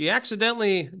 She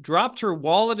accidentally dropped her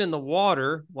wallet in the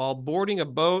water while boarding a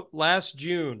boat last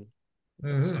June.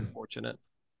 That's unfortunate.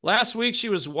 Last week, she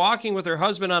was walking with her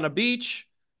husband on a beach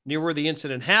near where the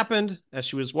incident happened. As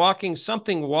she was walking,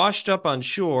 something washed up on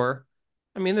shore.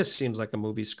 I mean, this seems like a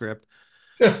movie script.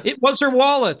 It was her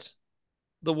wallet.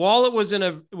 The wallet was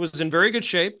in very good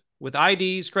shape with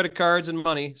IDs, credit cards, and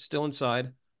money still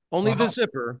inside. Only the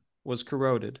zipper was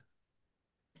corroded.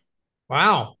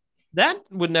 Wow. That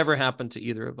would never happen to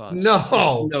either of us.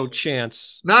 No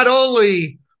chance. Not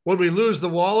only would we lose the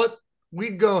wallet,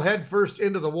 we'd go head first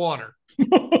into the water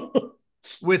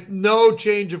with no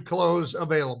change of clothes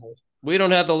available. We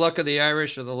don't have the luck of the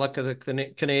Irish or the luck of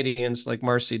the Canadians like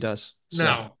Marcy does.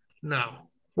 So. No.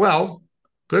 Well,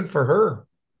 good for her.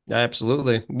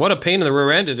 Absolutely. What a pain in the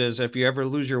rear end it is if you ever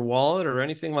lose your wallet or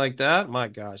anything like that. My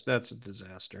gosh, that's a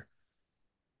disaster.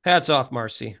 Hats off,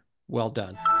 Marcy. Well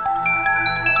done.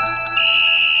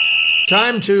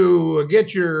 Time to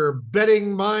get your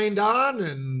betting mind on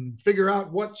and figure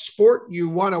out what sport you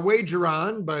want to wager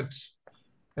on. But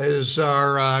as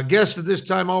our guest at this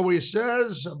time always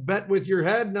says, bet with your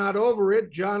head, not over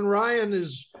it. John Ryan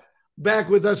is back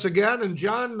with us again. And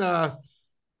John,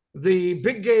 the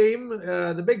big game,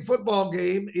 the big football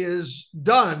game is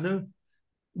done.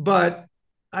 But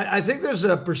I think there's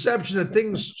a perception that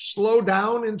things slow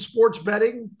down in sports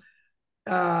betting.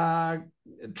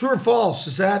 True or false?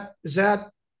 Is that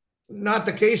not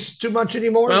the case too much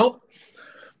anymore? Well,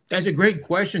 that's a great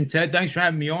question, Ted. Thanks for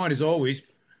having me on, as always.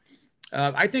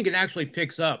 I think it actually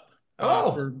picks up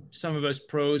for some of us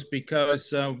pros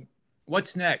because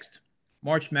what's next?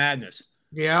 March Madness.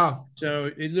 Yeah.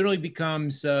 So it literally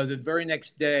becomes the very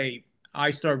next day,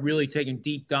 I start really taking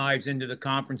deep dives into the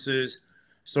conferences,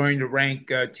 starting to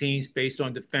rank teams based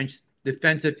on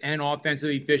defensive and offensive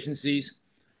efficiencies.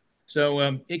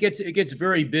 So it gets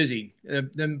very busy.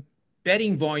 The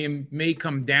betting volume may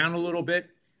come down a little bit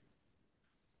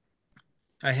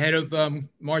ahead of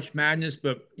March Madness,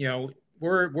 but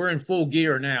we're in full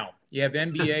gear now. You have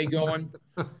NBA going,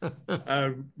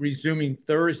 resuming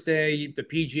Thursday. The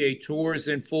PGA Tour is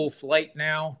in full flight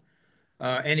now.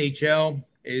 NHL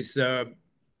is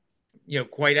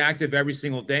quite active every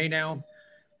single day now.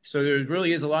 So there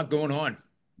really is a lot going on.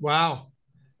 Wow.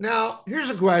 Now, here's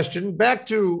a question. Back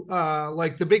to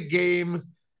like the big game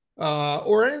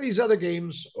or any of these other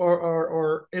games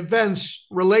or events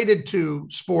related to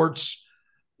sports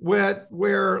where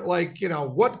like,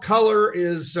 what color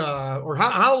is or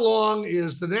how long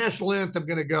is the national anthem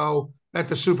going to go at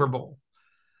the Super Bowl?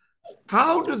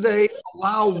 How do they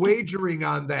allow wagering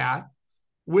on that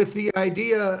with the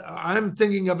idea? I'm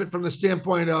thinking of it from the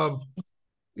standpoint of,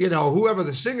 whoever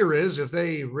the singer is, if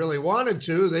they really wanted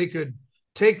to, they could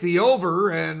take the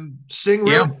over and sing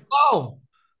real low.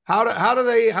 How do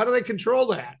they control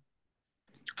that?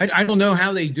 I don't know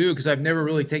how they do because I've never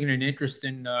really taken an interest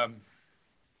in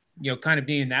kind of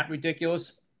being that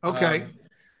ridiculous. Okay.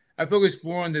 I focused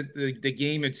more on the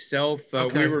game itself.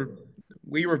 Okay.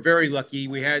 We were very lucky.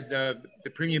 We had the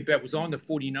premium bet was on the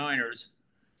 49ers.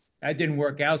 That didn't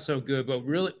work out so good, but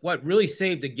what really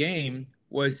saved the game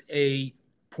was a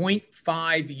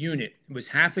 0.5 unit. It was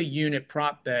half a unit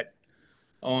prop bet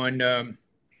on I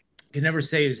can never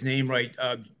say his name right.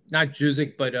 Not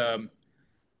Juzik, but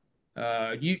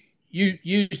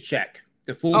Juszczyk,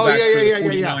 the fullback for the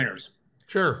 49ers.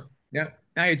 Sure. Yeah,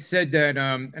 I had said that,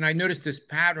 and I noticed this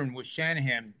pattern with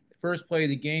Shanahan. The first play of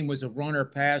the game was a runner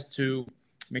pass to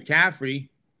McCaffrey,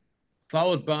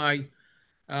 followed by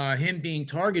him being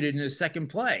targeted in the second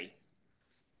play.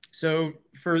 So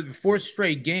for the fourth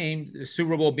straight game, the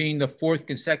Super Bowl being the fourth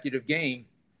consecutive game,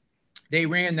 they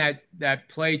ran that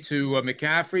play to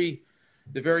McCaffrey.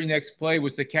 The very next play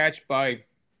was the catch by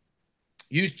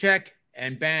Juszczyk,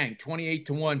 and bang,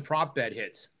 28-1 prop bet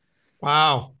hits.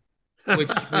 Wow. Which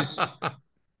was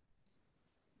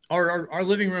our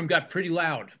living room got pretty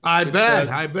loud. I bet.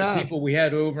 The people we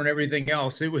had over and everything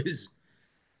else. It was,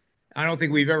 I don't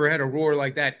think we've ever had a roar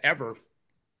like that ever.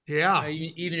 Yeah.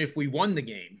 Even if we won the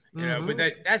game, but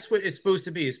that's what it's supposed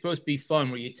to be. It's supposed to be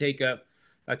fun where you take a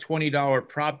 $20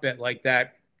 prop bet like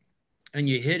that and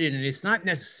you hit it. And it's not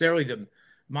necessarily the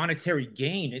monetary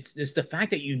gain. It's the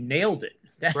fact that you nailed it.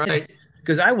 Right.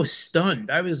 Because I was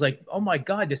stunned. I was like, oh my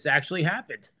God, this actually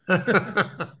happened.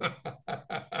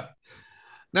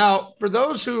 Now, for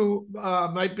those who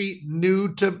might be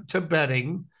new to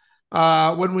betting,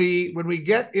 when we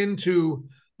get into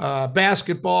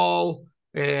basketball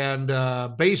and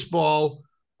baseball,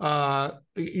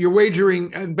 you're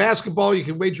wagering. In basketball, you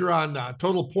can wager on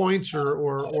total points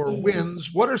or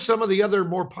wins. What are some of the other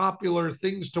more popular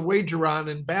things to wager on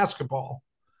in basketball?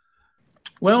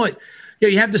 Well,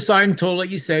 you have the side and total,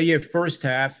 like you say. You have first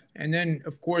half, and then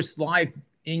of course live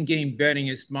in-game betting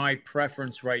is my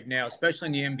preference right now,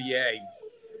 especially in the NBA.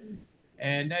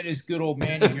 And that is good old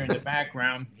Manny here in the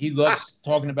background. He loves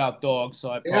talking about dogs,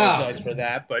 so I apologize for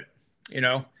that. But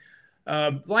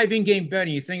live in-game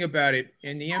betting. You think about it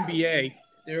in the NBA,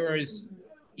 there is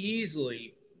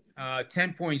easily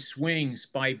 10-point swings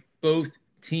by both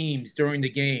teams during the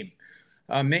game.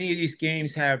 Many of these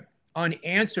games have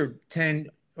unanswered 10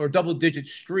 or double-digit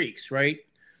streaks, right?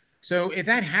 So if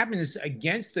that happens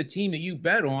against the team that you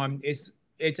bet on,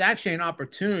 it's actually an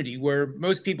opportunity where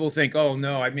most people think, oh,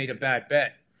 no, I made a bad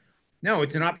bet. No,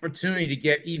 it's an opportunity to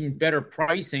get even better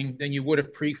pricing than you would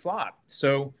have pre-flop.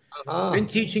 So I've been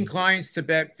teaching clients to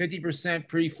bet 50%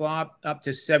 pre-flop up to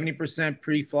 70%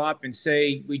 pre-flop and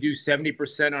say we do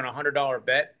 70% on a $100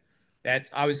 bet. That's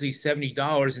obviously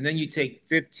 $70. And then you take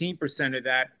 15% of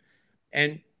that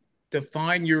and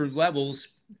define your levels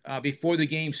before the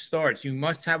game starts. You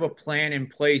must have a plan in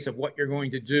place of what you're going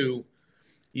to do.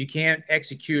 You can't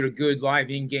execute a good live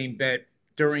in-game bet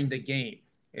during the game,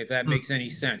 if that makes any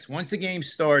sense. Once the game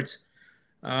starts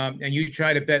and you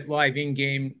try to bet live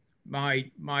in-game,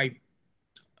 my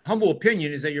humble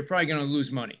opinion is that you're probably going to lose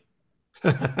money.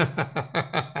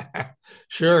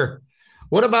 Sure.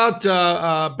 What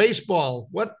about baseball?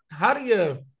 How do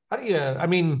you, I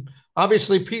mean,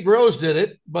 obviously Pete Rose did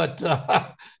it, but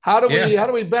how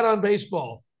do we bet on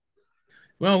baseball?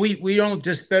 Well, we don't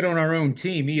just bet on our own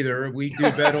team either. We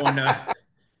do bet on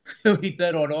We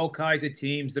bet on all kinds of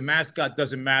teams. The mascot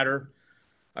doesn't matter.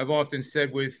 I've often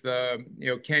said with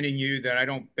Ken and you that I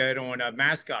don't bet on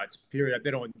mascots. Period. I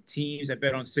bet on teams. I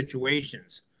bet on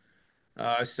situations.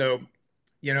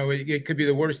 It could be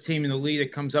the worst team in the league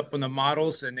that comes up on the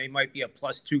models, and they might be a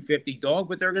plus 250 dog,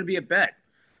 but they're going to be a bet,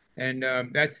 and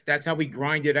that's how we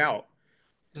grind it out.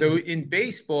 So in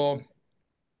baseball,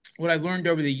 what I learned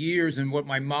over the years and what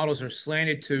my models are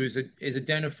slanted to is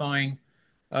identifying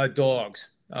dogs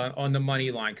on the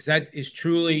money line, because that is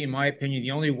truly, in my opinion,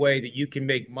 the only way that you can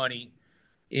make money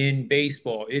in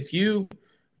baseball. If you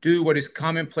do what is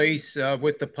commonplace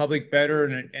with the public bettor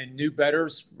and new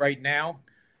bettors right now,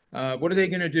 what are they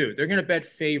going to do? They're going to bet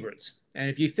favorites. And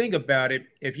if you think about it,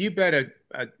 if you bet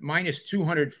a minus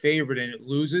 200 favorite and it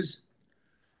loses,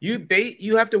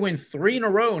 you have to win 3 in a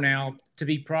row now to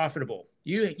be profitable.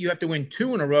 You have to win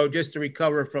 2 in a row just to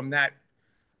recover from that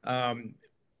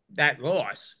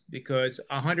loss, because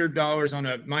 $100 on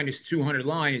a minus 200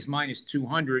 line is minus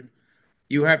 200.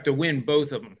 You have to win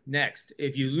both of them next.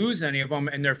 If you lose any of them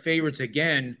and they're favorites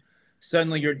again,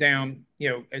 suddenly you're down,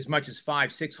 as much as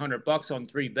 $500-600 on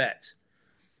 3 bets.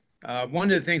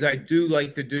 One of the things I do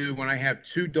like to do when I have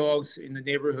 2 dogs in the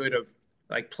neighborhood of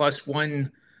like plus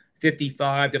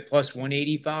 155 to plus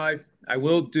 185, I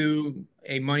will do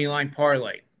a money line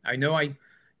parlay. I know I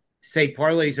say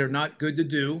parlays are not good to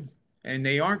do, and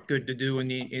they aren't good to do in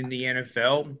the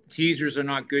NFL. Teasers are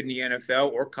not good in the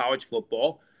NFL or college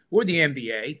football or the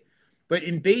NBA. But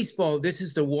in baseball, this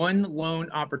is the one lone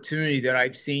opportunity that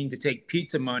I've seen to take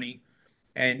pizza money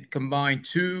and combine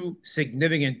 2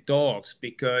 significant dogs,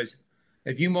 because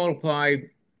if you multiply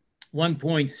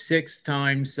 1.6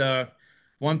 times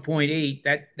 1.8,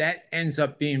 that ends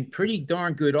up being pretty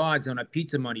darn good odds on a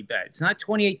pizza money bet. It's not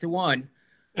 28-1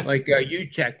 like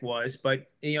UCheck was, but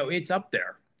it's up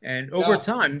there. And over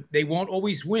time, they won't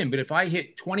always win. But if I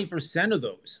hit 20% of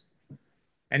those,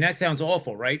 and that sounds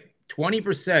awful, right?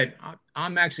 20%,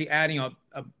 I'm actually adding a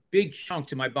big chunk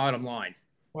to my bottom line.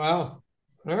 Wow.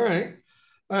 All right.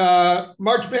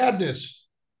 March Madness.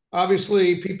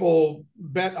 Obviously, people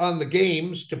bet on the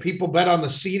games. Do people bet on the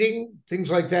seeding, things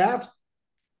like that?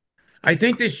 I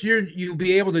think this year you'll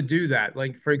be able to do that.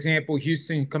 Like, for example,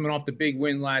 Houston coming off the big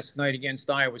win last night against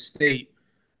Iowa State.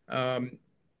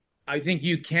 I think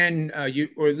you can,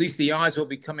 or at least the odds will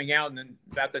be coming out in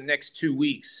about the next 2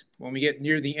 weeks. When we get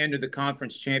near the end of the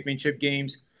conference championship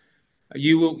games,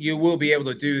 you will be able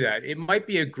to do that. It might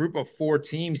be a group of 4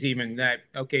 teams even that,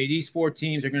 okay, these 4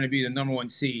 teams are going to be the number 1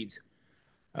 seeds.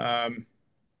 I'm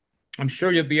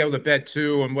sure you'll be able to bet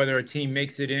too on whether a team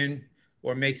makes it in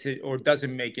or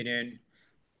doesn't make it in.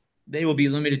 They will be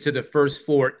limited to the first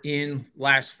 4 in,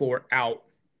 last 4 out,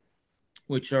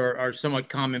 which are somewhat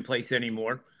commonplace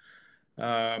anymore.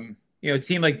 A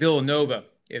team like Villanova,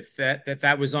 if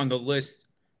that was on the list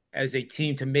as a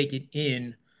team to make it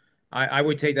in, I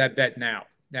would take that bet now.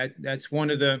 That's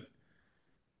one of the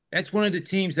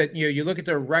teams that you look at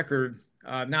their record,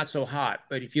 not so hot,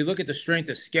 but if you look at the strength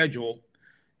of schedule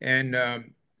and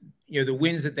the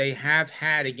wins that they have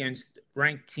had against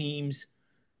ranked teams,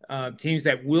 teams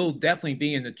that will definitely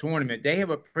be in the tournament, they have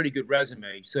a pretty good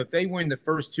resume. So if they win the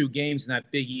first 2 games in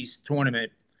that Big East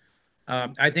tournament,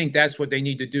 I think that's what they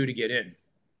need to do to get in.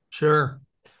 Sure.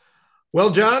 Well,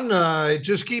 John, it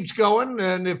just keeps going.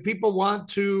 And if people want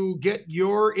to get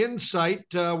your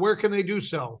insight, where can they do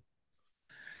so?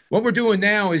 What we're doing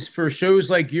now is for shows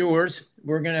like yours,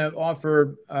 we're going to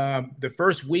offer the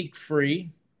first week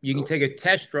free. You can take a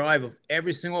test drive of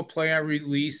every single play I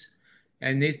release.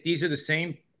 And these are the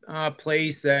same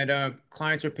plays that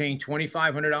clients are paying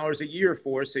 $2,500 a year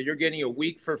for. So you're getting a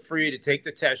week for free to take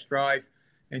the test drive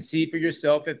and see for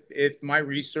yourself if my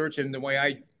research and the way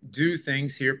I do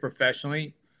things here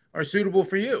professionally are suitable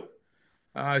for you.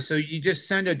 So you just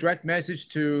send a direct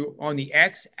message on the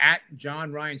X at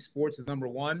John Ryan Sports, the number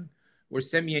 1, or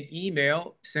send me an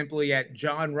email simply at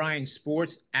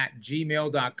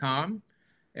johnryansports@gmail.com,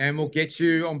 and we'll get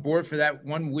you on board for that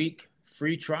 1 week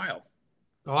free trial.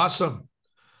 Awesome.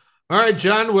 All right,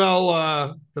 John.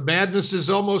 Well, the madness is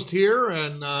almost here,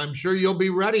 and I'm sure you'll be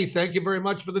ready. Thank you very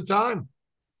much for the time.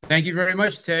 Thank you very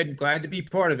much, Ted. Glad to be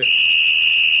part of it.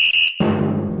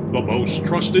 The most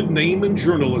trusted name in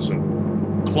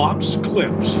journalism, Klopp's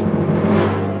Clips.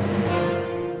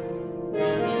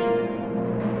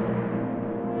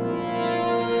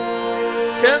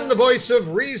 Ken, the voice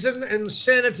of reason and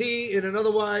sanity in an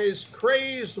otherwise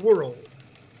crazed world.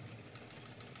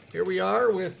 Here we are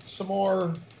with some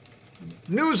more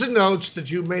news and notes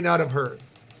that you may not have heard.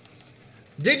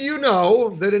 Did you know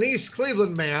that an East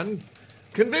Cleveland man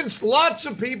convinced lots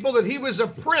of people that he was a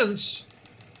prince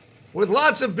with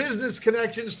lots of business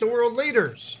connections to world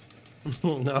leaders.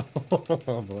 No.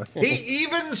 Oh, boy. He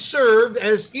even served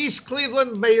as East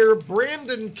Cleveland Mayor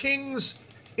Brandon King's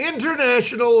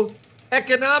international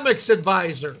economics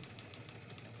advisor.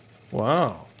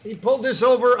 Wow. He pulled this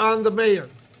over on the mayor.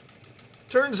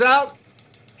 Turns out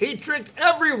he tricked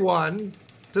everyone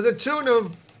to the tune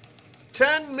of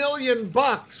 $10 million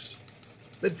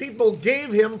that people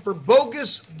gave him for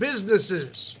bogus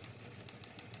businesses.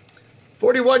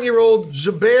 41-year-old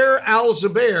Zubair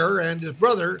al-Zubair and his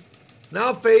brother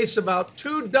now face about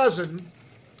 24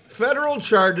 federal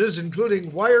charges,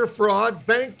 including wire fraud,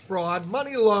 bank fraud,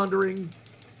 money laundering,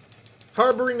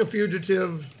 harboring a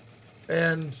fugitive,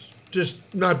 and just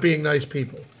not being nice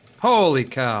people. Holy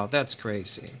cow, that's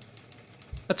crazy.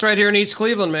 That's right here in East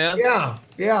Cleveland, man. Yeah.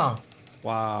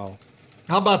 Wow.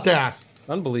 How about that?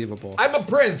 Unbelievable. I'm a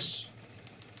prince.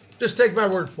 Just take my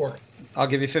word for it. I'll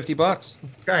give you $50.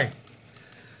 Okay.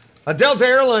 A Delta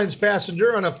Airlines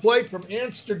passenger on a flight from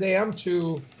Amsterdam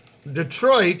to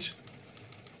Detroit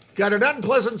got an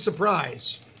unpleasant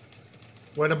surprise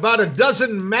when about a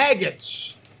dozen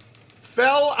maggots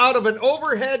fell out of an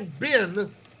overhead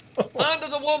bin onto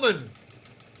the woman,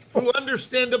 who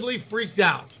understandably freaked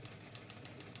out.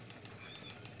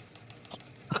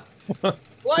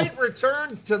 Flight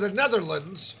returned to the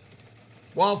Netherlands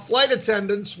while flight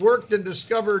attendants worked and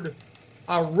discovered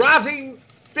a rotting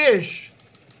fish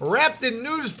wrapped in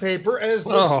newspaper as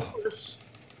the source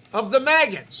of the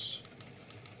maggots.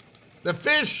 The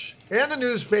fish and the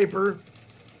newspaper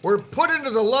were put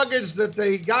into the luggage that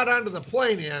they got onto the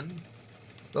plane in.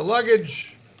 The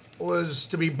luggage was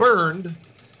to be burned.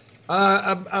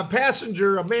 A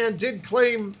passenger, a man, did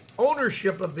claim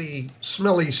ownership of the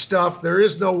smelly stuff. There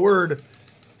is no word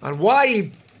on why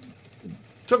he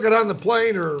took it on the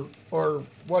plane or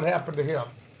what happened to him.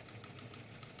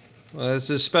 Well, it's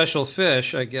a special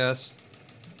fish, I guess.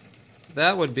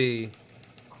 That would be...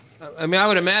 I mean, I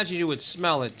would imagine you would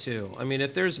smell it, too. I mean,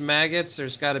 if there's maggots,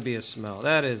 there's got to be a smell.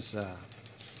 That is...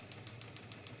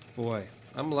 boy,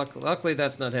 I'm luckily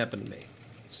that's not happened to me.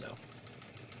 So...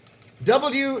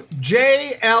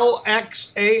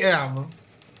 WJLXAM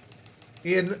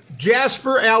in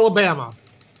Jasper, Alabama,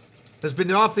 has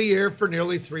been off the air for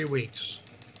nearly 3 weeks.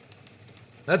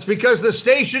 That's because the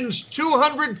station's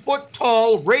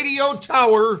 200-foot-tall radio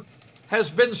tower has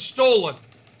been stolen.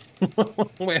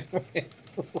 Wait.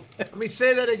 Let me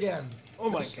say that again. Oh,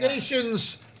 my God. The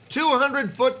station's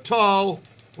 200-foot-tall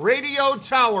radio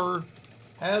tower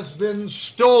has been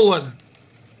stolen.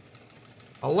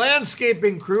 A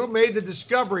landscaping crew made the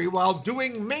discovery while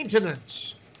doing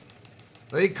maintenance.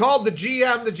 They called the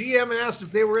GM. The GM asked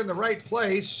if they were in the right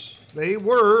place. They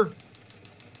were.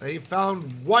 They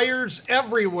found wires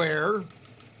everywhere.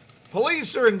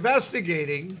 Police are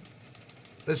investigating.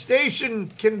 The station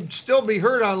can still be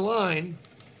heard online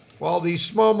while the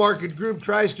small market group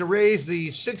tries to raise the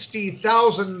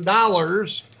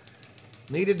 $60,000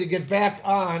 needed to get back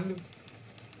on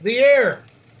the air.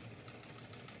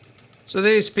 So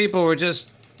these people were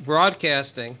just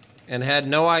broadcasting and had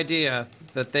no idea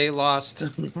that they lost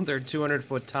their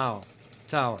 200-foot tower.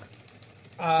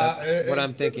 That's what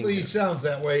I'm thinking. It sounds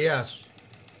that way, yes.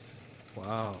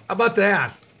 Wow. How about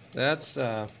that? That's,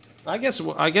 I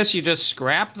guess you just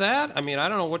scrap that? I mean, I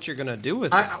don't know what you're going to do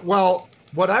with it. Well,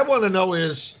 what I want to know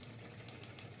is,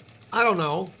 I don't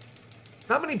know,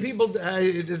 how many people,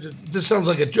 this sounds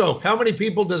like a joke, how many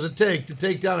people does it take to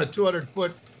take down a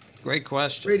 200-foot Great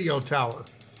question. radio tower?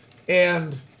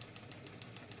 And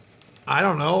I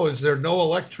don't know, is there no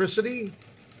electricity?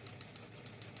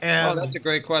 And, that's a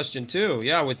great question, too.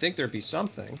 Yeah, I would think there'd be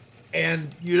something. And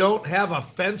you don't have a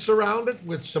fence around it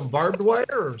with some barbed wire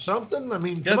or something? I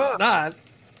mean, come on. Not.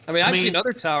 I mean, I've seen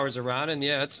other towers around, and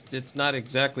yeah, it's not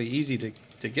exactly easy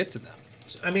to get to them.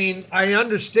 So. I mean, I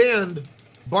understand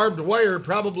barbed wire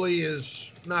probably is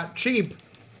not cheap,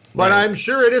 but Right. I'm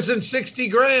sure it isn't 60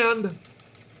 grand.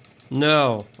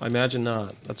 No, I imagine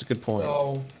not. That's a good point.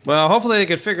 So, Well, hopefully they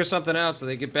could figure something out so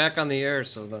they get back on the air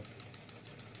so the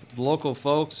local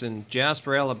folks in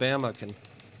Jasper, Alabama can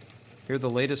hear the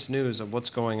latest news of what's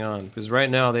going on. Because right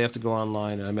now they have to go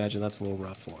online, and I imagine that's a little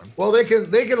rough for them. well, they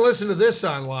can listen to this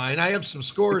online. I have some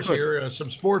scores here,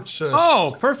 some sports.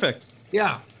 Oh, perfect.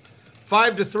 Yeah,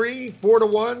 5-3,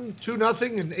 4-1,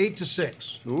 2-0, and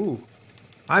 8-6. Ooh.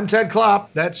 I'm Ted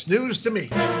Klopp. That's news to me.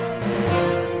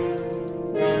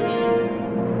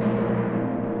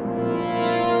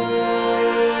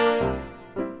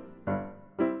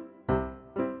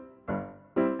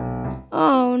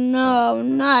 Oh no,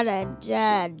 not a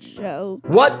dad joke.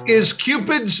 What is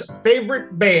Cupid's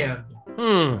favorite band?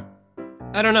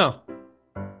 I don't know.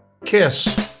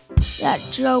 Kiss. That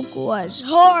joke was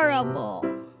horrible.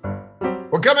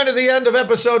 We're coming to the end of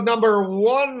episode number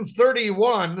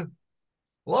 131.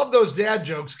 Love those dad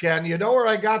jokes, Ken. You know where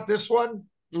I got this one?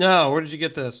 No, where did you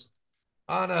get this?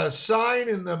 On a sign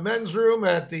in the men's room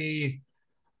at the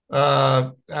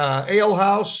ale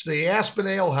house, the Aspen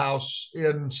Ale House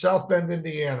in South Bend,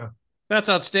 Indiana. That's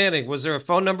outstanding. Was there a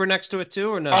phone number next to it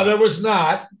too, or no? There was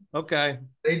not. Okay.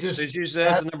 They just usually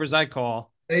that's the numbers I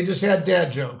call. They just had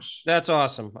dad jokes. That's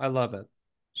awesome. I love it.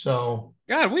 So,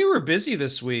 God, we were busy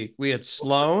this week. We had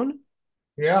Sloan.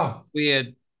 Yeah. We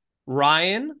had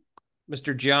Ryan,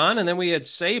 Mr. John, and then we had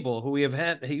Sable, who we've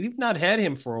not had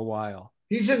him for a while.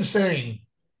 He's insane.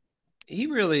 He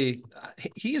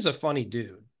is a funny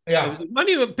dude. Yeah.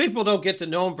 Many people don't get to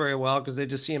know him very well because they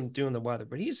just see him doing the weather,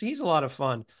 but he's a lot of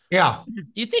fun. Yeah.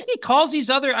 Do you think he calls these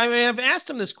other, I mean, I've asked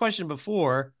him this question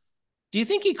before. Do you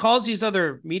think he calls these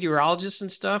other meteorologists and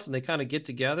stuff and they kind of get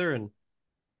together and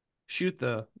shoot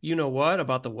the you-know-what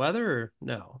about the weather, or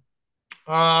no?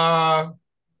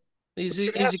 Is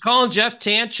he calling Jeff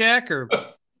Tanchek or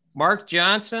Mark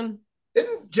Johnson?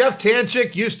 Didn't Jeff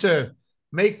Tanchik used to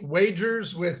make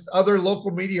wagers with other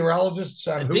local meteorologists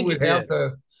on who would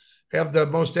have the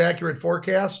most accurate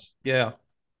forecast? Yeah.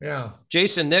 Yeah.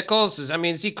 Jason Nichols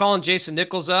is he calling Jason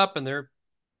Nichols up and they're,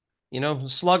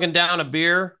 slugging down a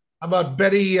beer? How about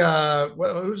Betty,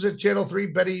 who's at Channel 3?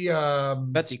 Betty,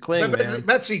 Betsy Kling, man.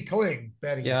 Betsy Kling.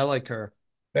 Betty. Yeah, I like her.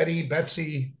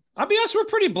 Betsy. I'll be honest, we're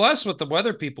pretty blessed with the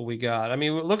weather people we got. I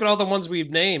mean, look at all the ones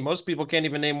we've named. Most people can't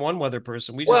even name one weather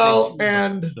person. We just not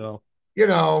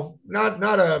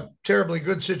a terribly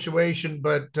good situation,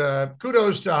 but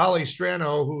kudos to Holly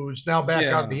Strano, who's now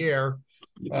back on the air.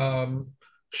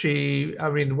 She,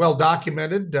 well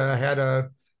documented, had a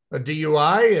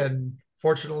DUI and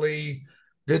fortunately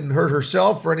didn't hurt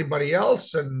herself or anybody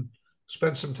else, and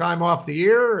spent some time off the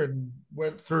air and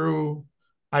went through,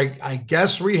 I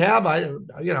guess, rehab.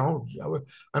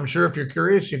 I'm sure if you're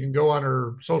curious, you can go on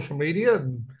her social media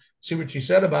and see what she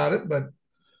said about it. But,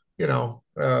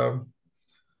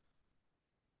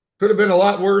 could have been a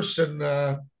lot worse, and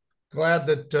glad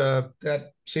that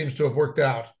that seems to have worked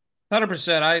out.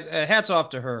 100%. Hats off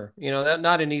to her. That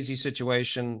not an easy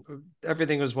situation.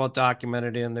 Everything was well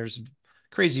documented in. There's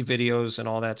crazy videos and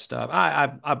all that stuff.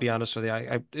 I'll be honest with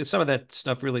you. Some of that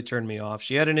stuff really turned me off.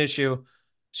 She had an issue.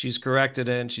 She's corrected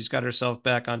it, and she's got herself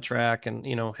back on track. And,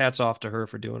 hats off to her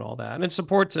for doing all that. And it's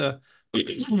support to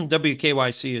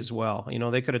WKYC as well.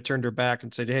 They could have turned her back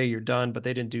and said, hey, you're done, but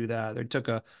they didn't do that. They took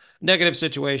a negative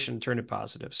situation and turned it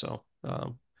positive. So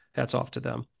hats off to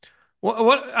them.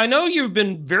 What I know you've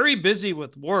been very busy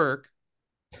with work.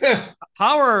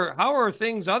 How are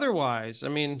things otherwise? I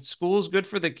mean, school's good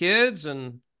for the kids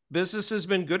and business has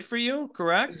been good for you,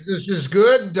 correct? This is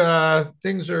good.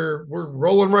 We're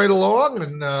rolling right along,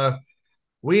 and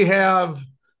we have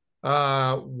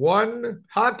one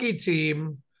hockey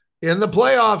team in the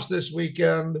playoffs this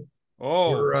weekend.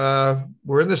 Oh,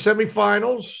 we're in the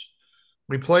semifinals.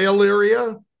 We play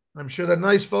Elyria. I'm sure the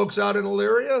nice folks out in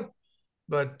Elyria,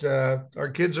 but our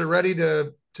kids are ready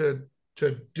to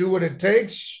do what it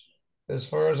takes, as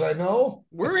far as I know.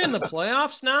 We're in the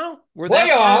playoffs now? We're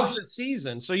playoffs that the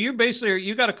season. So you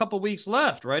got a couple weeks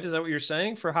left, right? Is that what you're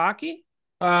saying for hockey?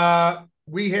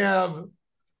 We have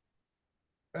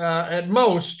at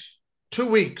most 2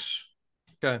 weeks.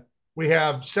 Okay. We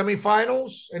have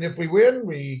semifinals, and if we win,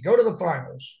 we go to the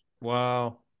finals.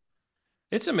 Wow.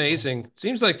 It's amazing. It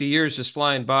seems like the year's just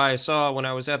flying by. I saw when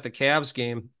I was at the Cavs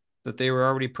game that they were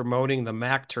already promoting the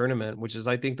MAC tournament, which is,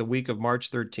 I think, the week of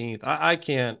March 13th. I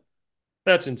can't.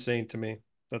 That's insane to me.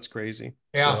 That's crazy.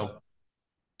 Yeah. So,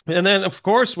 and then, of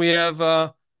course, we have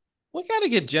we got to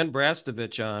get Jen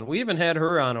Brastovich on. We haven't had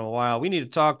her on in a while. We need to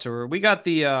talk to her. We got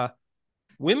the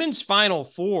women's Final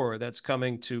Four that's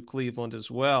coming to Cleveland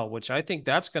as well, which I think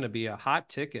that's going to be a hot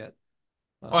ticket.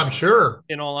 I'm sure.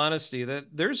 In all honesty, that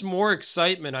there's more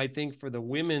excitement, I think, for the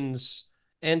women's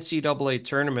NCAA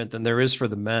tournament than there is for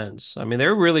the men's. I mean,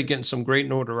 they're really getting some great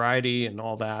notoriety and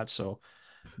all that. So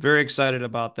very excited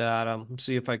about that.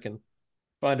 See if I can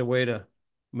find a way to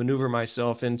maneuver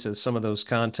myself into some of those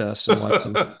contests and watch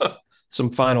some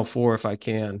Final Four if I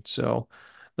can. So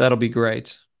that'll be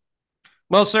great.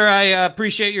 Well, sir, I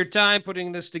appreciate your time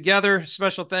putting this together.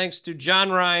 Special thanks to John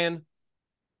Ryan,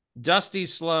 Dusty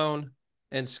Sloan,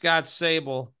 and Scott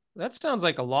Sable. That sounds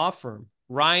like a law firm.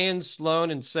 Ryan,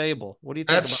 Sloan, and Sable. What do you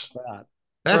think about that?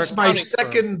 That's my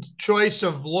second choice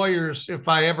of lawyers if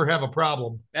I ever have a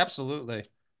problem. Absolutely.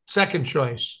 Second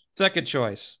choice. Second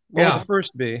choice. What would the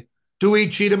first be? Dewey,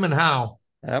 Cheatham, and Howe.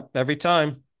 Yep, every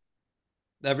time.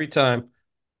 Every time.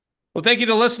 Well, thank you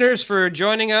to listeners for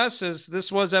joining us, as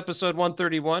this was episode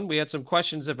 131. We had some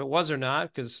questions if it was or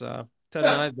not, because Ted and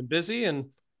I have been busy and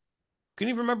couldn't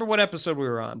even remember what episode we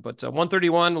were on. But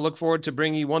 131, we'll look forward to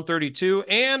bringing you 132.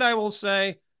 And I will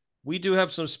say, we do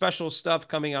have some special stuff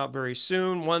coming out very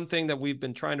soon. One thing that we've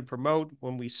been trying to promote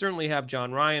when we certainly have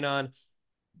John Ryan on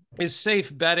is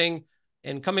safe betting.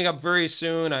 And coming up very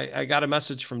soon, I got a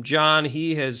message from John.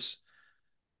 He has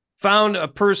found a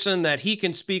person that he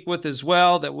can speak with as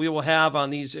well that we will have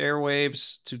on these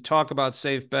airwaves to talk about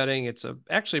safe betting. It's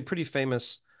actually a pretty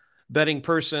famous betting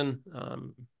person.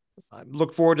 I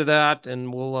look forward to that,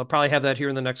 and we'll probably have that here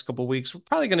in the next couple of weeks. We're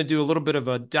probably going to do a little bit of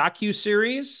a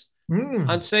docu-series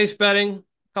on safe betting, a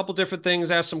couple different things,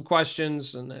 ask some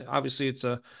questions, and obviously it's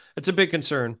a big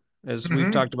concern, as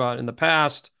we've talked about in the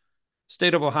past.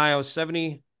 State of Ohio,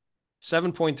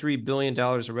 $77.3 billion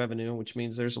of revenue, which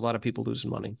means there's a lot of people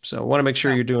losing money. So I want to make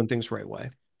sure you're doing things the right way.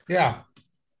 Yeah.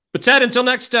 But Ted, until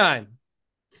next time,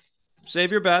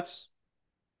 save your bets.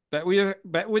 Bet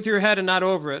with your head and not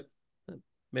over it.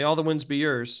 May all the wins be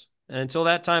yours. And until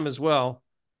that time as well,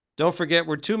 don't forget,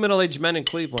 we're two middle-aged men in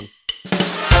Cleveland.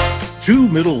 Two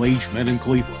Middle-Aged Men in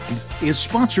Cleveland is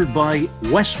sponsored by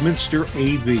Westminster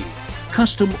AV,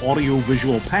 custom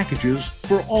audio-visual packages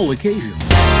for all occasions.